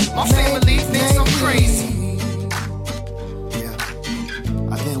 My family thinks I'm crazy. Yeah,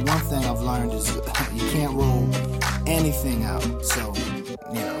 I think one thing I've learned is you can't rule anything out. So